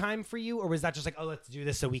big time for you, or was that just like, oh, let's do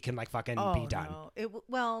this so we can like fucking be done? No.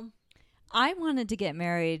 Well, I wanted to get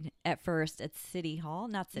married at first at City Hall,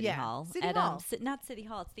 not City Hall. City at, Hall. Not City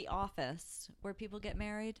Hall. It's the office where people get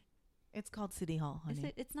married. it's called City Hall, honey. Is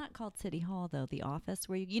it? It's not called City Hall though. The office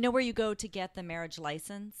where where you go to get the marriage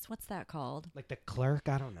license. What's that called? Like the clerk?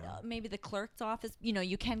 I don't know. Maybe the clerk's office.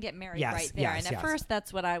 You can get married Yes, right there. yes, And at yes. first,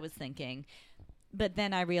 that's what I was thinking. But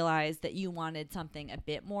then I realized that you wanted something a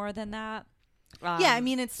bit more than that. Yeah, I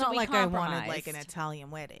mean, it's so not we like I wanted like an compromised.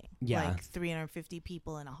 Italian wedding. Yeah. Like 350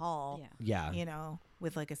 people in a hall. Yeah. Yeah.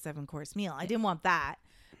 With like a 7-course meal. I didn't want that.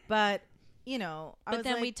 But you know, I But was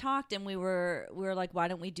then like, we talked and we were like, why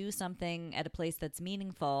don't we do something at a place that's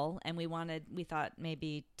meaningful? And we thought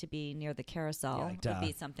maybe to be near the carousel would duh.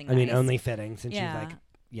 be something I mean, nice. only fitting since Yeah. you've like,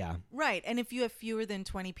 yeah. right. And if you have fewer than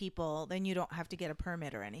 20 people, then you don't have to get a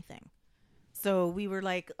permit or anything. So we were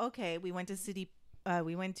like, okay, we went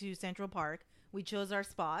to Central Park. We chose our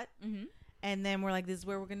spot. Mhm. And then we're like, this is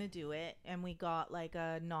where we're going to do it. And we got like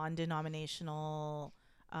a non-denominational,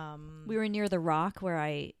 We were near the rock where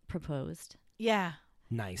I proposed. yeah.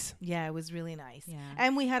 Nice. Yeah, it was really nice. Yeah.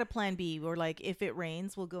 And we had a plan B. We were like, if it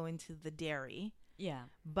rains, we'll go into the dairy. Yeah.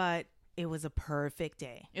 But it was a perfect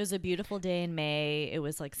day. It was a beautiful day in May. It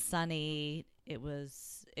was like sunny. It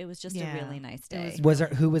was just Yeah. a really nice It was day. Was there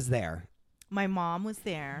who was there? My mom was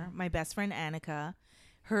there. My best friend Annika,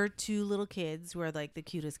 her 2 little kids who are like the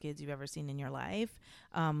cutest kids you've ever seen in your life,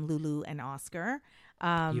 Lulu and Oscar.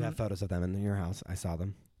 You have photos of them in your house. I saw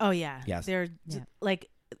them. Oh yeah, Yes. They're Yeah. like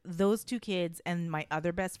those 2 kids and my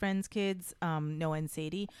other best friend's kids, Noah and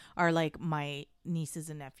Sadie, are like my nieces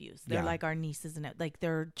and nephews. They're Yeah. like our nieces and like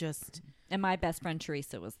they're just And my best friend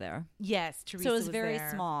Teresa was there. yes. Teresa So it was very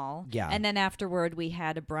there. small. Yeah. And then afterward, we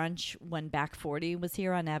had a brunch when Back 40 was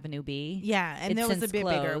here on Avenue B. Yeah, and It's there was a since bit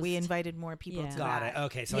bigger. We closed. invited more people Yeah. to Got that. it.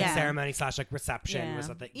 Okay, so Yeah. like ceremony / like reception Yeah. was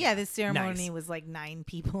something. Yeah, the ceremony Nice. was like 9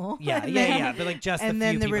 people. Yeah, And yeah, then- yeah. But like just and the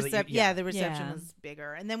then few the people that you- reception, yeah, the reception Yeah. was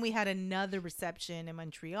bigger. And then we had another reception in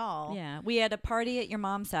Montreal. Yeah. We had a party at your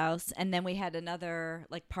mom's house, and then we had another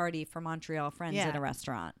like party for Montreal friends Yeah. at a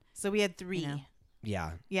restaurant. So we had 3. You know.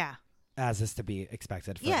 Yeah, Yeah. as is to be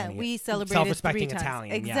expected. For Yeah, any we celebrated 3 self-respecting times.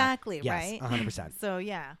 Italian. Exactly, yeah. Yes, right? 100%. So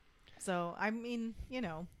yeah. So I mean, you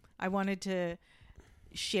know, I wanted to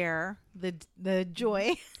share the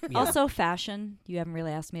joy. Yeah. Also, fashion. You haven't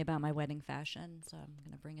really asked me about my wedding fashion, so I'm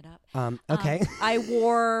going to bring it up. Okay.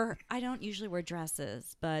 I don't usually wear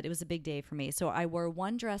dresses, but it was a big day for me. So I wore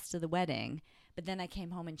one dress to the wedding, but then I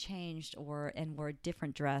came home and changed and wore a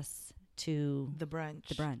different dress to the brunch.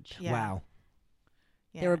 the brunch. Yeah. Wow.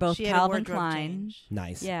 Yeah. They were both She had a Calvin wardrobe Klein. change.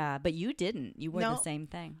 Nice. Yeah, but you didn't. You wore No. the same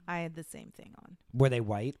thing. I had the same thing on. Were they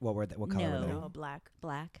white? What were they? What color were they? No, black,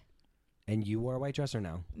 Black. And you wore a white dress or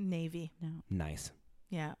no? navy. No. Nice.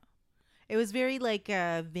 Yeah. It was very like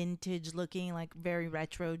vintage looking, like very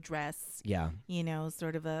retro dress, Yeah. you know,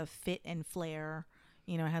 sort of a fit and flare.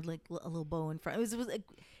 You know, it had like a little bow in front. It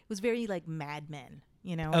was very like Mad Men,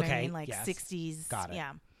 you know what I Okay, mean? Like yes. 60s. Got it.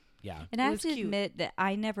 Yeah. Yeah. And It I have was to cute. admit that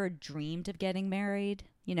I never dreamed of getting married.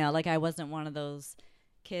 You know, like I wasn't one of those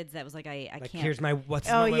kids that was like, I Like can't. here's what's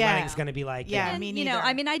Oh, my yeah. wedding's gonna be like. Yeah. And, me you know, neither.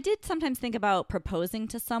 I mean, I did sometimes think about proposing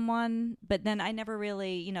to someone, but then I never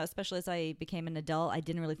really, you know, especially as I became an adult, I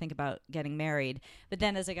didn't really think about getting married. But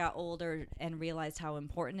then as I got older and realized how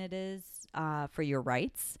important it is for your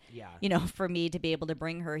rights, Yeah. you know, for me to be able to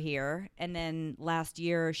bring her here. And then last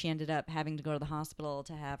year, she ended up having to go to the hospital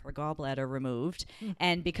to have her gallbladder removed.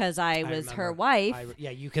 And because I was her remember. wife,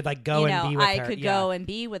 Yeah, you could like go you and know, be with I her. could Yeah. go and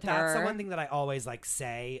be with That's her. the one thing that I always like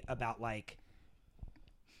say about like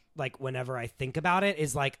whenever I think about it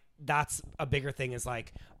is like that's a bigger thing is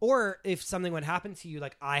like, or if something would happen to you,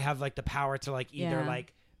 like I have like the power to like either Yeah.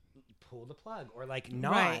 like pull the plug or like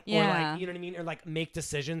not Right. or Yeah. like you know what I mean or like make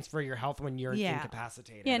decisions for your health when you're Yeah.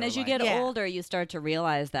 incapacitated. Yeah, and or, as you like- get Yeah. older, you start to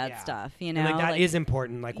realize that Yeah. stuff, you and, know? like that is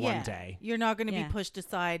important like Yeah. one day. You're not going to Yeah. be pushed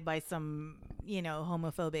aside by some, you know,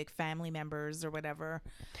 homophobic family members or whatever.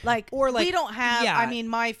 Like, Or, like, we don't have, yeah. I mean,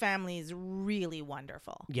 my family is really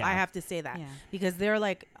wonderful. Yeah. I have to say that. Yeah. Because they're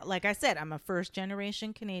like I said, I'm a first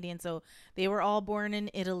generation Canadian. So they were all born in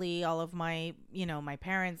Italy. All of my, you know, my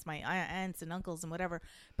parents, my aunts and uncles and whatever.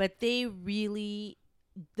 But they really,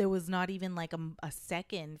 there was not even like a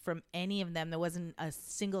second from any of them. There wasn't a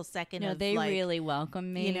single second No, of they like, really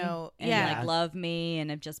welcome me, you know, and yeah. like love me, and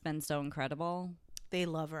have just been so incredible. they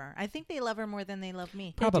love her. I think they love her more than they love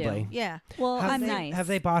me. They do. Probably. Yeah. Well, Have I'm they, nice. Have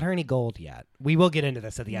they bought her any gold yet? We will get into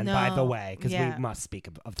this at the end, by the No. way, because Yeah. we must speak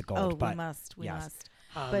of the gold. Oh, but we must. We yes. must.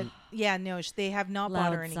 um, But yeah, no, they have not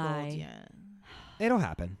bought her Loud any sigh. gold yet. it'll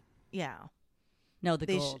happen. Yeah. No, the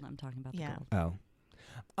They gold. I'm talking about yeah. the gold.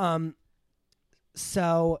 Oh.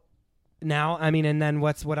 So now, I mean, and then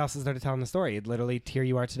what else is there to tell in the story? Literally, here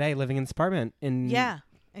you are today, living in this apartment in Yeah.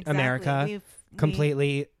 Exactly. America, we-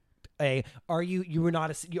 completely. Are you were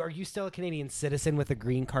not are you still a Canadian citizen with a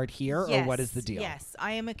green card here, or what is the deal? Yes,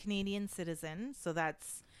 I am a Canadian citizen, so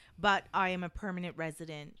but I am a permanent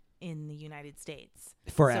resident in the United States.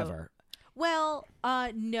 Forever. Well,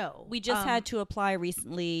 no. We just had to apply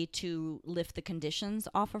recently to lift the conditions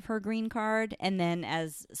off of her green card, and then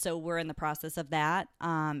so we're in the process of that,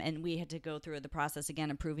 and we had to go through the process again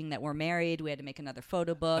of proving that we're married. We had to make another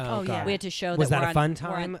photo book. Oh, yeah. We had to show Was that that we're a fun we're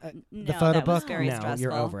time? no, The photo that was book? very No, stressful.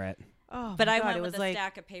 you're over it. Oh, But my I God, went it with was a like,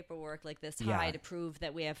 stack of paperwork like this Yeah. high to prove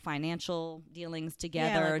that we have financial dealings yeah,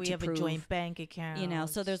 together. like we to have prove, a joint bank account. you know,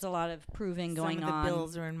 so there's a lot of proving going Some of the on.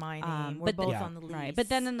 bills are in my name. We're but both Yeah. on the lease. Right. But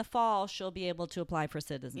then in the fall, she'll be able to apply for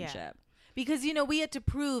citizenship. because we had to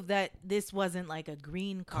prove that this wasn't like a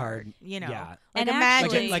green card. Yeah. Like And imagine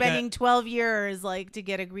actually- Like a- spending 12 years like to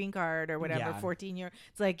get a green card or whatever, Yeah. 14 years.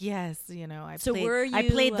 It's like, yes, I So played, were I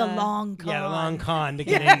played you, the long con. Yeah, the long con to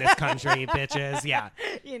get in this country, bitches. Yeah.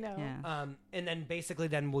 Yeah. And then basically,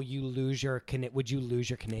 would you lose your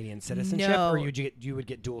Canadian citizenship, No. or you would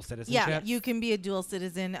get dual citizenship? Yeah, you can be a dual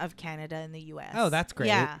citizen of Canada and the U.S. Oh, that's great.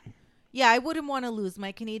 Yeah, I wouldn't want to lose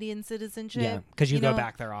my Canadian citizenship. Yeah, because you go know?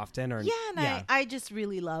 back there often, or Yeah, and I just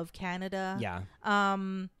really love Canada. yeah,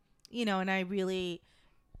 And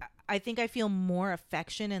I think I feel more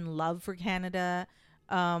affection and love for Canada,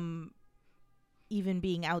 even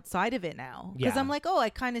being outside of it now. Because Yeah. I'm like, I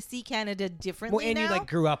kind of see Canada differently well, and now. you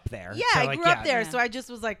grew up there. Yeah, so, I like, grew up there, Yeah. so I just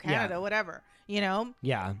was like, Canada, whatever,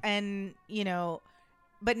 Yeah, And,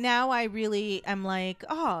 but now I really am like,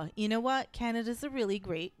 you know what? Canada's a really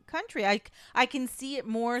great country. I can see it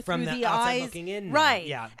more From through the the outside eyes. looking in now. Right.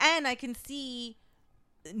 Yeah. And I can see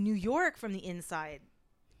New York from the inside,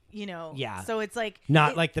 Yeah. So it's like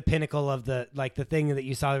not it- like the pinnacle of the thing that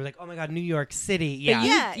you saw. They're like, oh my god, New York City. Yeah,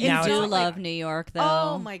 yeah, You Now do it's- love New York, though.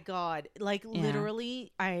 Oh my God. Like Yeah.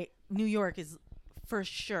 literally New York is for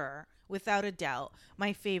sure, without a doubt,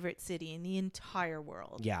 my favorite city in the entire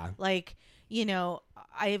world. Yeah. Like,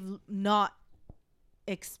 I have not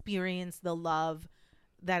experienced the love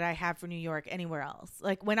that I have for New York anywhere else.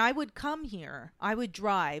 Like when I would come here, I would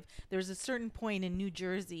drive. There's a certain point in New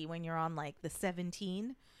Jersey when you're on like the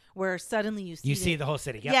 17 where suddenly you see the whole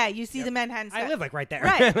city. Yep. Yeah, you see Yep. the Manhattan I sky- live like right there.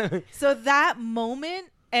 Right. So that moment,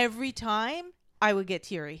 every time, I would get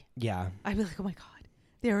teary. Yeah. I'd be like, oh my God,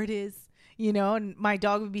 there it is. And my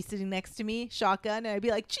dog would be sitting next to me, shotgun, and I'd be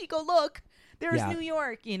like, Chico, look, there's Yeah. New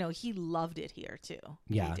York. He loved it here too.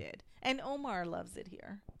 Yeah. He did. And Omar loves it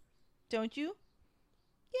here. Don't you?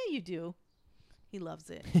 Yeah, you do. He loves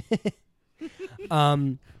it.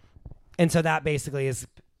 And so that basically is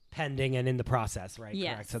pending and in the process, right?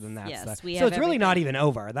 Yes. Correct. So then that's Yes, the, we so have it's really not everything. even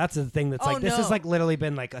over. That's the thing that's Oh, like this has no. like literally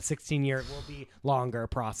been like a 16-year, it will be longer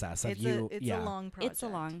process of It's you. a yeah. long project. It's a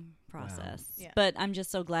long process. Yeah. But I'm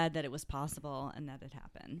just so glad that it was possible and that it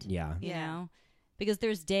happened. Yeah. You Yeah. know? Because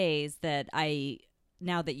there's days that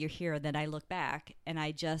now that you're here, that I look back and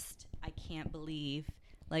I can't believe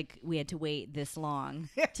like we had to wait this long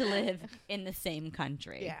to live in the same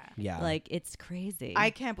country. Yeah. Yeah. Like it's crazy. I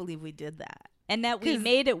can't believe we did that. and that we 'cause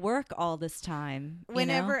made it work all this time. you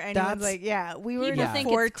Whenever know? anyone's That's- like, yeah, we were in People a think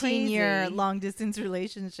it's 14-year crazy. long distance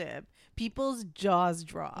relationship, people's jaws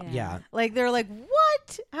drop. Yeah. Like they're like,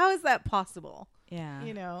 what? How is that possible?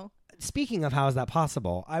 Yeah. Speaking of how is that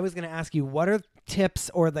possible, I was going to ask you, what are tips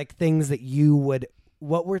or like things that you would,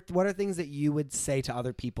 what are things that you would say to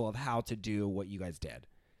other people of how to do what you guys did?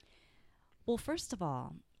 Well, first of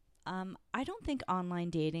all, I don't think online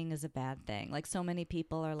dating is a bad thing. Like so many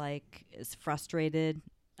people are like is frustrated.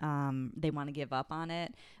 They want to give up on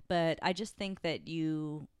it. But I just think that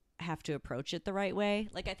you have to approach it the right way.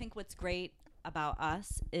 Like I think what's great about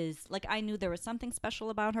us is like I knew there was something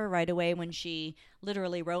special about her right away when she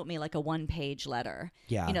literally wrote me like a 1-page letter.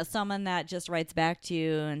 Yeah. Someone that just writes back to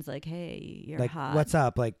you and is like, "Hey, you're Like, hot. what's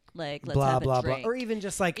up? Like, Like, let's blah, have a blah, blah. drink." Or even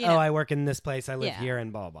just like, You oh, know. I work in this place, I live Yeah. here,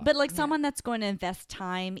 and blah, blah. But like someone that's going to invest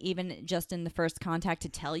time, even just in the first contact, to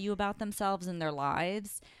tell you about themselves and their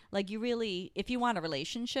lives, like you really, if you want a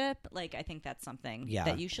relationship, like I think that's something Yeah.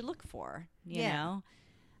 that you should look for. You Yeah. know,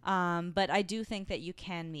 but I do think that you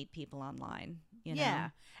can meet people online. You know? Yeah.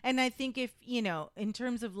 And I think if, in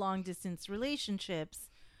terms of long distance relationships,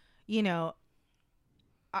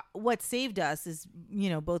 what saved us is,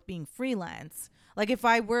 both being freelance. Like if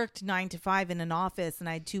I worked 9 to 5 in an office and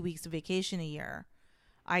I had 2 weeks of vacation a year,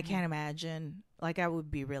 I can't imagine. Like I would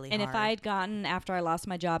be really And hard. if I'd gotten, after I lost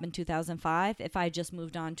my job in 2005, if I just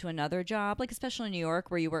moved on to another job, like especially in New York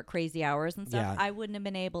where you work crazy hours and stuff, Yeah. I wouldn't have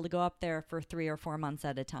been able to go up there for 3 or 4 months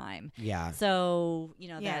at a time. Yeah. So,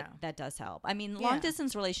 Yeah. that does help. I mean, Yeah. long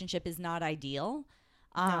distance relationship is not ideal.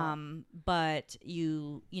 But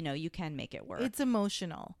you can make it work. It's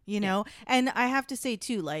emotional, And I have to say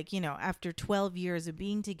too, like, after 12 years of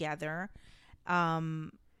being together,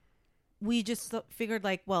 we just figured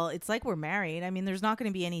like, well, it's like we're married. I mean, there's not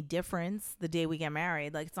going to be any difference the day we get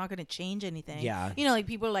married. Like, it's not going to change anything. Yeah. Like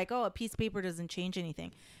people are like, oh, a piece of paper doesn't change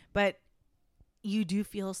anything. But you do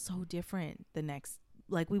feel so different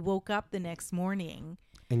like we woke up the next morning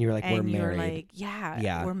And you're like, we're and you're married. like, yeah,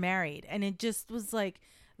 Yeah. we're married. And it just was like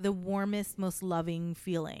the warmest, most loving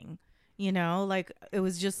feeling, You know, like it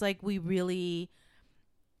was just like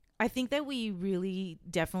I think that we really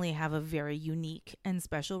definitely have a very unique and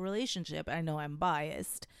special relationship. I know I'm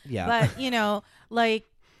biased. Yeah. But, you know, like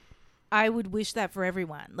I would wish that for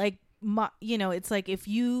everyone. Like, you know, it's like if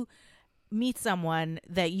you meet someone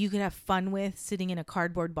that you could have fun with sitting in a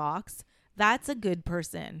cardboard box, that's a good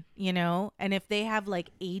person, you know? And if they have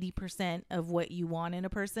like 80% of what you want in a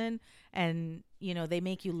person and, you know, they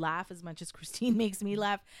make you laugh as much as Christine makes me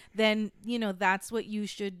laugh, then, you know, that's what you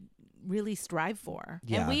should really strive for.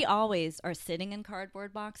 Yeah. And we always are sitting in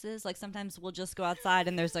cardboard boxes. Like sometimes we'll just go outside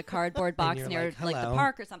and there's a cardboard box you're near like, the "Hello."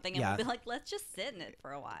 park or something, and Yeah. we'll be like, let's just sit in it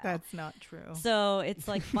for a while. That's not true. So it's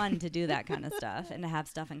like fun to do that kind of stuff and to have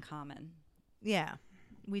stuff in common. Yeah.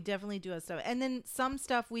 We definitely do have stuff. And then some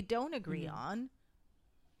stuff we don't agree on.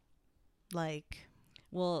 Like,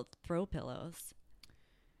 We'll throw pillows.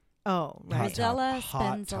 oh, right. Rosella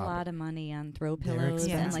hot spends a topic. lot of money on throw They're pillows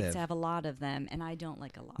and likes expensive. to have a lot of them, and I don't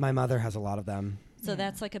like a lot. My mother has a lot of them. So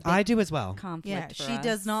that's like a big I do as well. conflict Yeah, for she us.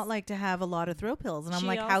 does not like to have a lot of throw pills. And I'm She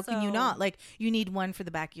like, how can you also- not? Like, you need one for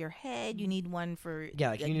the back of your head. You need one for... Yeah,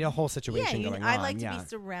 like you need a whole situation going I on. like to yeah. be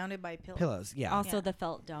surrounded by pillows. Pillows. Yeah. Also, Yeah. the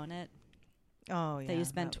felt donut Oh, yeah. that you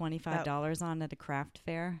spent that- $25 on at a craft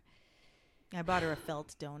fair. I bought her a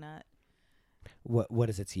felt donut. What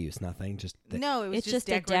is its use? Nothing. Just No, it was It's just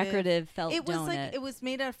a decorative. decorative felt It was donut. like it was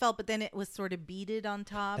made out of felt, but then it was sort of beaded on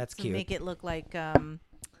top That's to cute. make it look like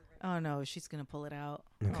oh no, she's gonna pull it out.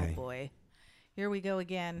 Okay. Oh boy. Here we go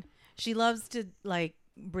again. She loves to like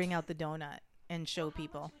bring out the donut and show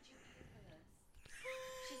people.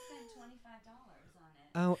 She spent $25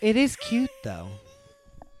 on it. Oh, it is cute though.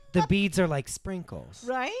 The beads are like sprinkles.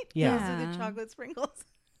 Right? Yeah. Those are Yeah. the chocolate sprinkles.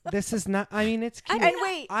 This is not. I mean, it's cute. And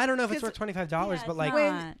wait, I don't know if it's 'cause worth $25, Yeah, but it's like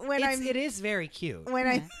not. when it is very cute. when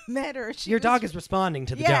I met her, she Your was, dog is responding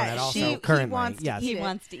to the Yeah, donut also he currently. wants to yes. eat He it.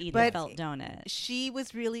 wants to eat a But- felt donut. she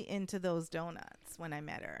was really into those donuts when I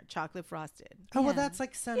met her, chocolate frosted. Oh well, Yeah. that's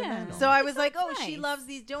like sentimental. So I was It like, sounds oh, she nice. loves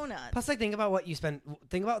these donuts. Plus, like think about what you spent.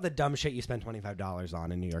 Think about the dumb shit you spent $25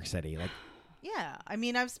 on in New York City. Like, Yeah, I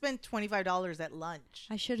mean, I've spent $25 at lunch.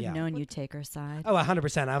 I should have Yeah. known you'd take her side. oh,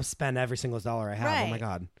 100%. I've spent every single dollar I have. Oh my Right.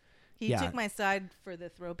 god. He Yeah. took my side for the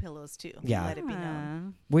throw pillows too. Yeah. Let it be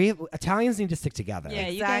known. We Italians need to stick together. Yeah,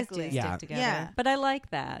 you Exactly. guys do Yeah. stick together. Yeah. But I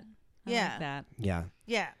like that. I Yeah. like that. Yeah.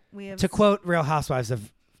 Yeah, we have. To quote Real Housewives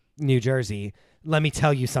of New Jersey, let me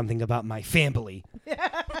tell you something about my family.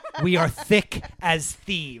 We are thick as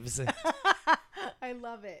thieves. I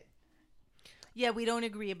love it. Yeah, we don't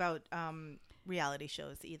agree about reality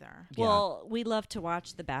shows either. Yeah. Well, we love to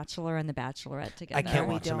watch The Bachelor and The Bachelorette together. I can't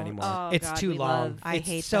we watch them don't. anymore. Oh, it's God, too we long. love- I It's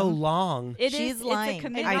hate so them. long. It She's is. lying. It's a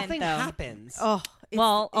And And commitment, nothing though. happens. Oh,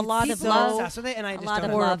 Well, a lot of People love- are obsessed with it, and I a just lot don't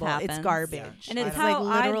of know. love horrible. It's happens. garbage. And it's It's how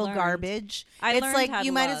like literal I learned. garbage. I It's learned like how you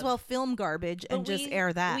to might as love. well film garbage and But just we-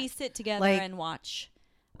 air that. We sit together Like- and watch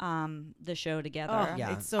the show together. Oh,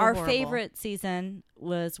 Yeah. it's so Our horrible. favorite season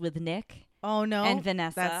was with Nick. Oh no, and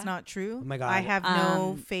Vanessa. That's not true. Oh my God. I have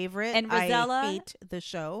no Um, favorite. and Rosella- I hate the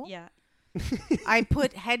show. Yeah. I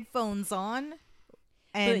put headphones on,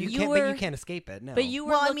 and But But were- you can't escape it. No. But you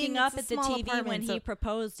were Well, I looking mean, up it's at a the small TV when apartment, he so-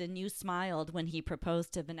 proposed, and you smiled when he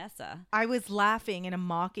proposed to Vanessa. I was laughing in a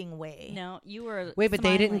mocking way. No, you were. Wait, but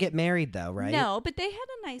they didn't smiling. get married though, right? No, but they had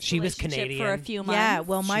a nice. She was relationship for a Canadian. few months. Yeah,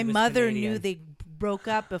 well, my She was mother Canadian. knew they broke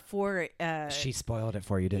up before. She spoiled it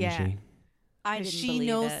for you, didn't Yeah. she? I didn't she believe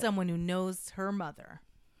knows it. someone who knows her mother.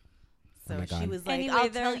 So Oh my she God. was like, Anyway, "I'll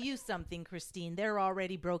they're- tell you something, Christine. They're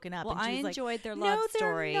already broken up." Well, and she I was like, enjoyed their "No, love they're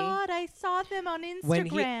story. not. I saw them on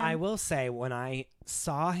Instagram." I will say, when I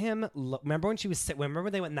saw him, remember when she was sick?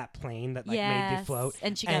 Remember they went in that plane that like made Yes, the float,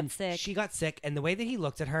 and she got sick. She got sick, and the way that he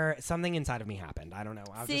looked at her, something inside of me happened. I don't know.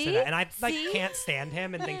 I'll just say See? that, and I like See? can't stand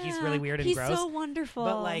him and think he's Yeah. really weird and He's gross. so wonderful.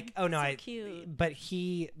 But like, oh no, So I. cute. But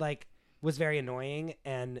he like was very annoying,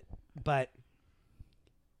 but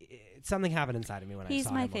something happened inside of me when He's I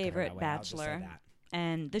saw my him looking her favorite that way. I'll just say bachelor. that.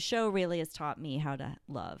 And the show really has taught me how to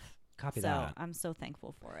love. Copy so that. I'm so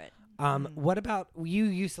thankful for it. What about you?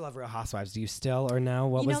 Used to love Real Housewives. Do you still or no?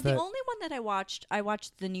 What you was know, the only one that I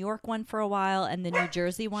watched the New York one for a while and the New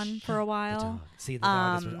Jersey one for a The while. dog. See, the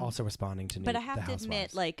dog is Um, also responding to But new, I have the to admit,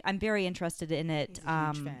 Housewives. like, I'm very interested in it. He's a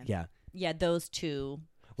huge fan. Yeah. Yeah, those two.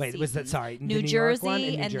 Wait, was that seasons. sorry? the New York Jersey one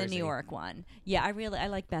and New the Jersey. New York one. Yeah, I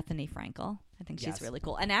like Bethany Frankel. I think she's Yes. really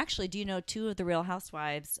cool. And actually, do you know 2 of the Real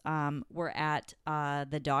Housewives were at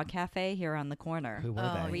the Dog Cafe here on the corner Who were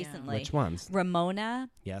Oh, they? yeah. recently? Which ones? Ramona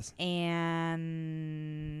Yes.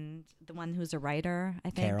 and the one who's a writer. I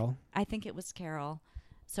think Carol. I think it was Carol.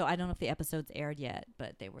 So I don't know if the episodes aired yet,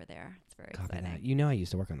 but they were there. It's very Copy exciting. that. You know I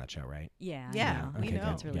used to work on that show, right? Yeah. Yeah, I know. we Okay, know. good.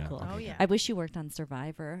 That's really Yeah. cool. Oh, yeah. I wish you worked on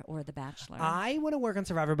Survivor or The Bachelor. I want to work on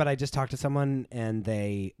Survivor, but I just talked to someone and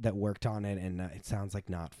that worked on it, and it sounds like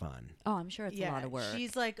not fun. oh, I'm sure it's a lot of work.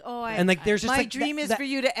 She's like, oh, And like, there's just my like dream that- is that- for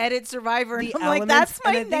you to edit Survivor. And the I'm like, elements- that's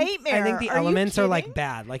my and I think, nightmare. I think the Are you elements are like kidding?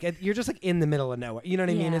 bad. Like you're just like in the middle of nowhere. You know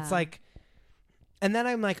what I mean? It's Yeah. like, and then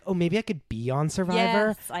I'm like, oh, maybe I could be on Survivor,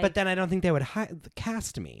 Yes, but then I don't think they would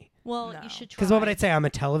cast me. well, No. you should try. Because what would I say? I'm a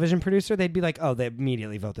television producer. They'd be like, oh, they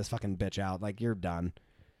immediately vote this fucking bitch out. Like you're done.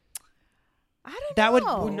 I don't That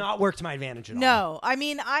know. would not work to my advantage at all. No, I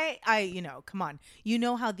mean, come on. You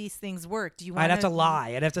know how these things work. Do you want I'd have to lie.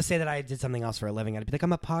 I'd have to say that I did something else for a living. I'd be like,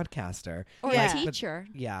 I'm a podcaster. Or Yeah. a teacher.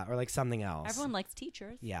 Yeah, or like something else. Everyone likes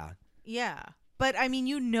teachers. Yeah. Yeah. But I mean,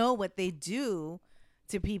 you know what they do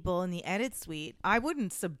to people in the edit suite. I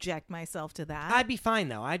wouldn't subject myself to that. I'd be fine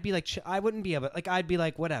though. I'd be like, I wouldn't be able. Like, I'd be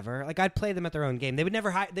like, whatever. Like, I'd play them at their own game. They would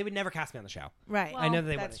never. They would never cast me on the show. right. I know that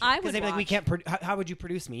they that's wouldn't. true. I Because would they'd be like, we watch. can't. How would you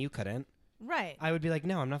produce me? You couldn't. Right. I would be like,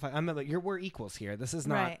 no, I'm not. I'm like, we're equals here. This is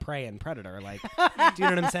not Right. prey and predator. Like, do you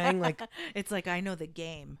know what I'm saying? Like, It's like, I know the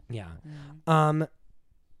game. yeah. Mm.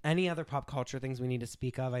 Any other pop culture things we need to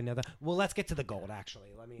speak of? I know that. Well, let's get to the gold. Actually,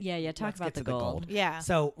 let me. Yeah. Talk let's about get the to gold. Yeah.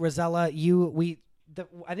 So, Rosella,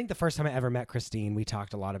 I think the first time I ever met Christine, we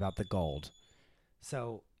talked a lot about the gold.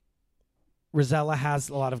 So, Rosella has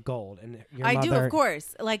a lot of gold, and your I mother, do, of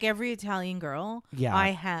course. Like every Italian girl, Yeah. I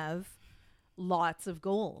have lots of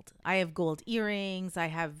gold. I have gold earrings. I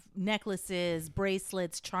have necklaces,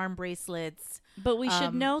 bracelets, charm bracelets. But we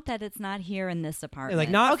should note that it's not here in this apartment. Like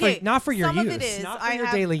not for your some use, of it is. not for I your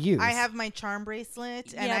have, daily use. I have my charm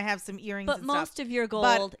bracelet and Yeah, I have some earrings. But and most stuff. of your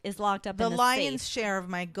But gold is locked up the in a lion's safe. share of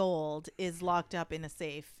my gold is locked up in a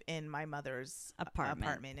safe in my mother's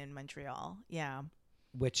Apartment. in Montreal. Yeah.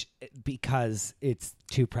 which because it's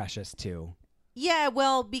too precious to. Yeah,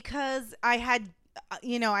 well, because I had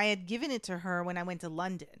I had given it to her when I went to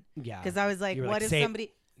London. Yeah, Because I was like, You were what like, if "Save-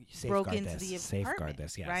 somebody safeguard broke into this, the safeguard apartment,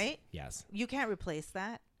 this, yes, right? Yes, You can't replace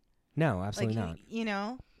that. no, absolutely like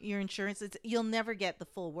not. your insurance, you'll never get the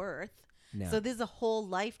full worth. No. So there's a whole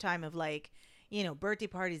lifetime of birthday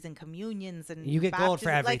parties and communions and You get gold for baptism,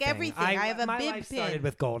 everything. like everything. I have a my bib life pin. started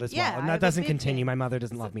with gold as Yeah, well, I and have that a doesn't bib continue. pin. My mother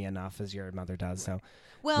doesn't love me enough as your mother does. So,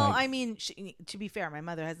 Well, like- I mean, to be fair, my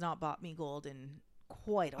mother has not bought me gold in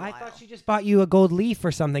quite a while. I thought she just bought you a gold leaf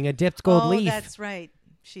or something, a dipped gold leaf. That's right.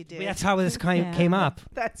 She did. That's how this kind Yeah. came up.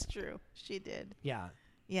 That's true. She did. Yeah.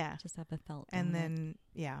 Yeah. Just have a felt. And on it.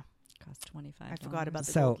 then cost $25. I forgot about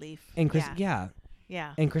the So, gold leaf. And yeah.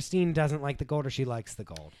 yeah, and Christine doesn't like the gold, or she likes the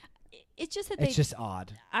gold. It's just that It's just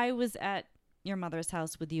odd. I was at your mother's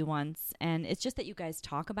house with you once, and it's just that you guys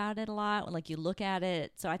talk about it a lot. Like you look at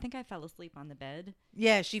it. So I think I fell asleep on the bed.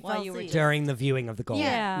 Yeah, she While fell you were asleep. During the viewing of the gold.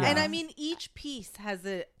 Yeah. And I mean, each piece has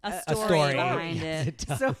a A a story story behind Yes, it.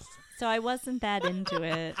 does. So, So I wasn't that into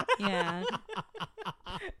it. Yeah.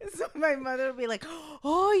 so my mother would be like,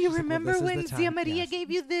 "Oh, you She's like, "Well, remember this is when the time." Zia Maria Yes.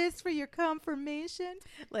 gave you this for your confirmation?"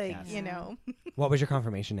 Like, Yes. you know. What was your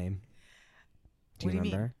confirmation name? Do What you do you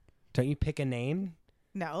mean? remember? Don't you pick a name?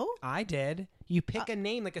 No. I did. You pick a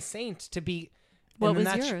name like a saint to be. What and then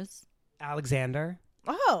was that's yours? Alexander.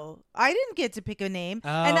 Oh, I didn't get to pick a name,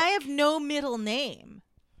 and Oh. I have no middle name.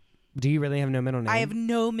 Do you really have no middle name? I have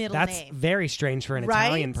no middle That's name. very strange for an Right?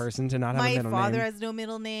 Italian person to not have a My middle father name. has no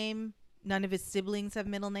middle name. None of his siblings have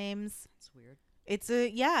middle names. It's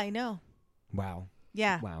weird. I know. Wow.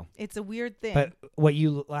 Yeah. Wow. It's a weird thing. But what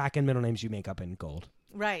you lack in middle names, you make up in gold.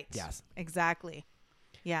 right. Yes. Exactly.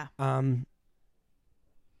 Yeah.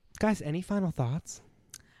 Guys, any final thoughts?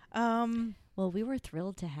 Well, we were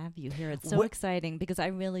thrilled to have you here. It's so What- exciting because I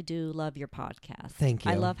really do love your podcast. Thank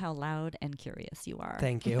I you. love how loud and curious you are.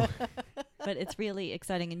 Thank you. But it's really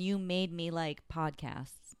exciting, and you made me like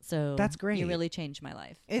podcasts. So That's great. You really changed my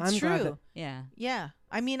life. It's I'm glad true. that- Yeah. Yeah.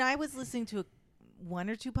 I mean, I was listening to one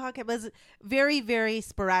or two podcasts, but it was very, very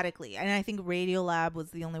sporadically. And I think Radiolab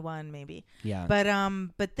was the only one, maybe. Yeah.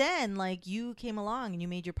 But then like you came along and you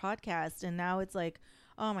made your podcast, and now it's like,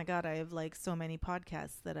 oh my God, I have like so many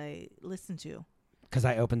podcasts that I listen to. Because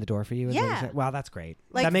I opened the door for you. is what you're Yeah. saying? Wow, that's great.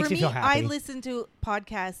 Like that makes for me feel happy. I listen to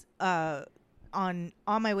podcasts on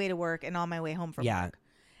my way to work and on my way home from Yeah. work.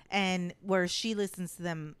 And where she listens to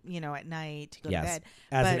them, at night to go to Yes. bed.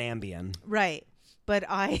 As But- an Ambien. Right. But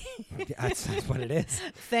I that's what it is.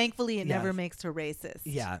 thankfully it Yes. never makes her racist.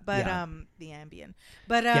 Yeah, But yeah. the Ambien.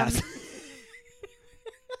 But Yes.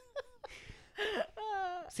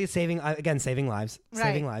 See, saving lives. right,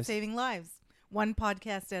 Saving lives. Saving lives. One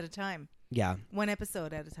podcast at a time. Yeah. One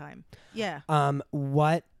episode at a time. Yeah.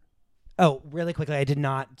 What Oh, really quickly, I did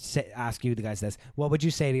not ask you guys this. What would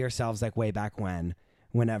you say to yourselves like way back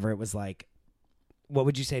whenever it was like, what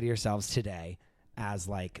would you say to yourselves today as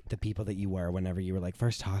like the people that you were whenever you were like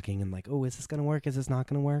first talking and like, oh, is this going to work? Is this not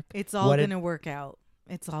going to work? It's all going to work out.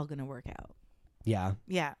 It's all going to work out. Yeah.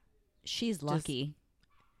 Yeah. She's lucky.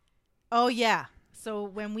 Oh, yeah. So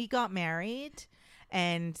when we got married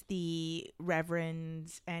and the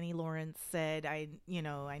Reverend Annie Lawrence said, I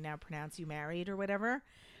now pronounce you married or whatever,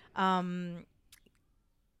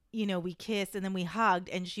 we kissed and then we hugged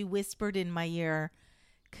and she whispered in my ear,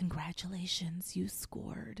 congratulations, you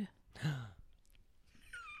scored.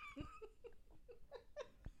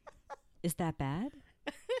 Is that bad?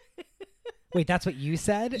 Wait, that's what you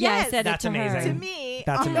said? Yeah, Yes. I said That's it to amazing. her. To me,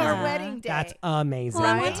 That's on our amazing. wedding day. That's amazing. Well,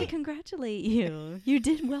 I Right? want to congratulate you. You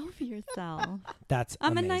did well for yourself. That's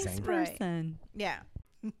I'm amazing. a nice Right. person. Yeah.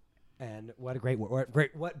 And what a great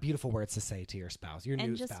what beautiful words to say to your spouse, your And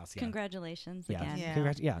new just spouse. Yeah. congratulations Yeah. again.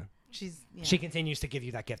 Yeah. Yeah. She's yeah. She continues to give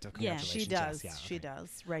you that gift of Yeah. congratulations. She does. Yes, yeah, She okay.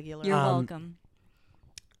 does regularly. You're Um, welcome.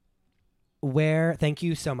 Thank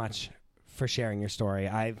you so much for sharing your story.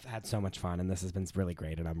 I've had so much fun and this has been really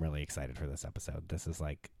great and I'm really excited for this episode. This is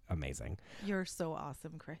like amazing. You're so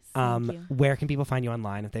awesome, Chris. Thank you. Where can people find you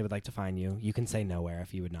online if they would like to find you? You can say nowhere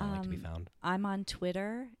if you would not like to be Um, found. I'm on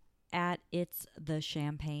Twitter at It's the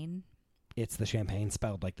Champagne. It's the champagne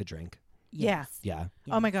spelled like the drink. Yeah. Yes. Yeah.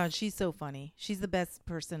 Oh my God, she's so funny. She's the best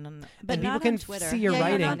person on. But And people not can on Twitter. see your Yeah, you're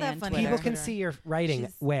writing. not that funny. People Twitter. can see your writing.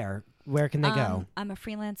 She's- Where can they go? I'm a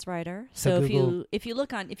freelance writer. So So Google- if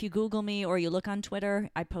you Google me or you look on Twitter,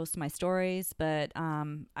 I post my stories. But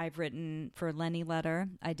I've written for Lenny Letter.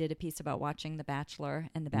 I did a piece about watching The Bachelor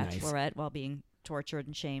and The Nice. Bachelorette while being tortured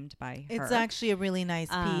and shamed by her. It's actually a really nice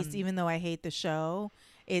piece, Um, even though I hate the show.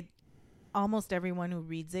 It almost everyone who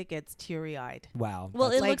reads it gets teary eyed. Wow. Well,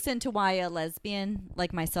 That's- it looks into why a lesbian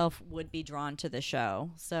like myself would be drawn to the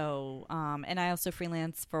show. So, and I also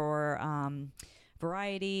freelance for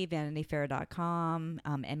Variety, VanityFair.com,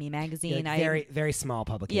 Emmy Magazine. like very, very small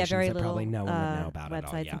publications very that little probably no one would know about websites at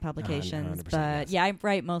all. Yeah. and publications. 100%, But yes. yeah, I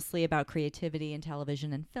write mostly about creativity in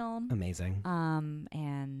television and film. Amazing.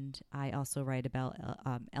 And I also write about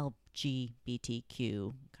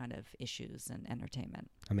LGBTQ kind of issues and entertainment.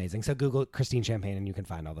 Amazing. So Google Christine Champagne and you can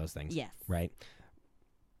find all those things. Yes. Right.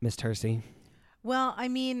 Miss Tercy. Well, I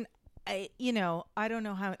mean, I don't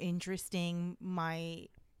know how interesting my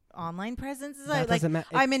online presence is. That doesn't matter.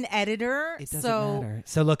 I'm an editor, It doesn't so matter.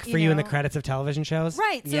 So look you for you in the know- credits of television shows.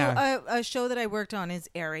 right. So yeah. a show that I worked on is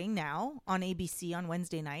airing now on ABC on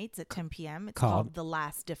Wednesday nights at 10 p.m. It's Called? called The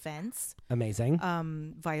Last Defense. Amazing.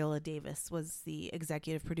 Viola Davis was the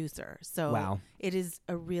executive producer. So Wow. it is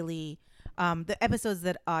a really the episodes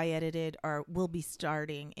that I edited will be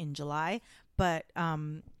starting in July, but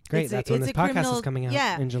Great. it's That's a, when it's this a podcast criminal, is coming out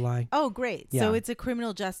yeah. in July. Oh, great. Yeah. So it's a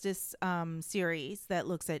criminal justice series that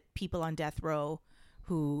looks at people on death row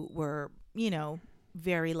who were,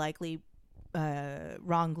 very likely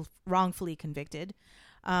wrongfully convicted.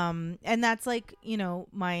 And that's like,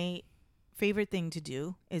 my favorite thing to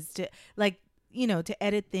do is to to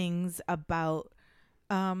edit things about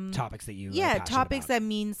Topics that you are yeah, passionate topics about. that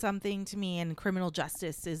mean something to me, and criminal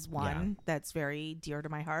justice is one that's very dear to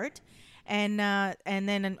my heart. And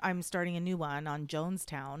then I'm starting a new one on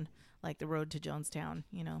Jonestown, like the road to Jonestown,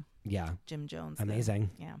 Yeah. Jim Jones. Amazing.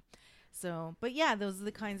 Yeah. So, but yeah, those are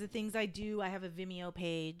the kinds of things I do. I have a Vimeo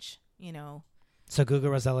page, So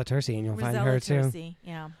Google Rosella Tercy and you'll find Rosella her too. Tercy.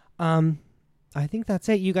 Yeah. I think that's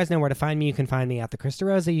it. You guys know where to find me. You can find me at the Krista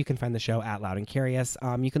Rosa. You can find the show at Loud and Curious.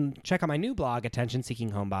 You can check out my new blog, Attention Seeking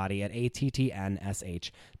Homebody, at attnsh.com.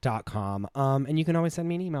 And you can always send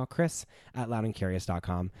me an email,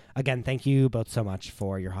 chris@loudandcurious.com. Again, thank you both so much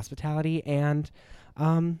for your hospitality, and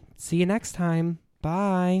see you next time.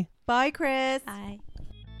 Bye. Bye, Chris. Bye.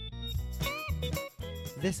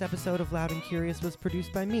 This episode of Loud and Curious was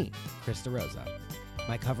produced by me, Krista Rosa.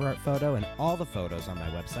 My cover art photo and all the photos on my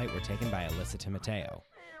website were taken by Alyssa Timoteo.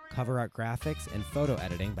 Cover art graphics and photo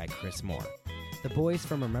editing by Chris Moore. The boys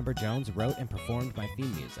from Remember Jones wrote and performed my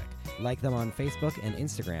theme music. Like them on Facebook and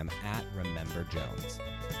Instagram at Remember Jones.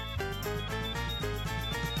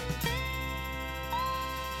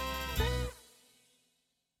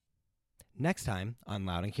 Next time on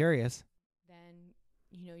Loud and Curious.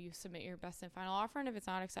 Then you submit your best and final offer, and if it's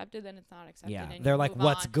not accepted, then it's not accepted. Yeah, and they're you like, move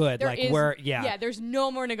 "What's on. good?" There Like, is- we're yeah. Yeah, there's no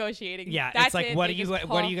more negotiating. Yeah, That's it's like it. what They are you just going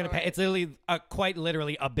call to for pay? it. It's literally quite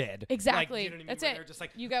literally a bid. Exactly. Like, you know what I mean? That's Where it. they're just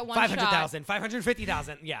like You get one shot. 500,000,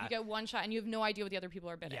 550,000. Yeah. You get one shot, and you have no idea what the other people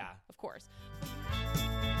are bidding. Yeah. Of course.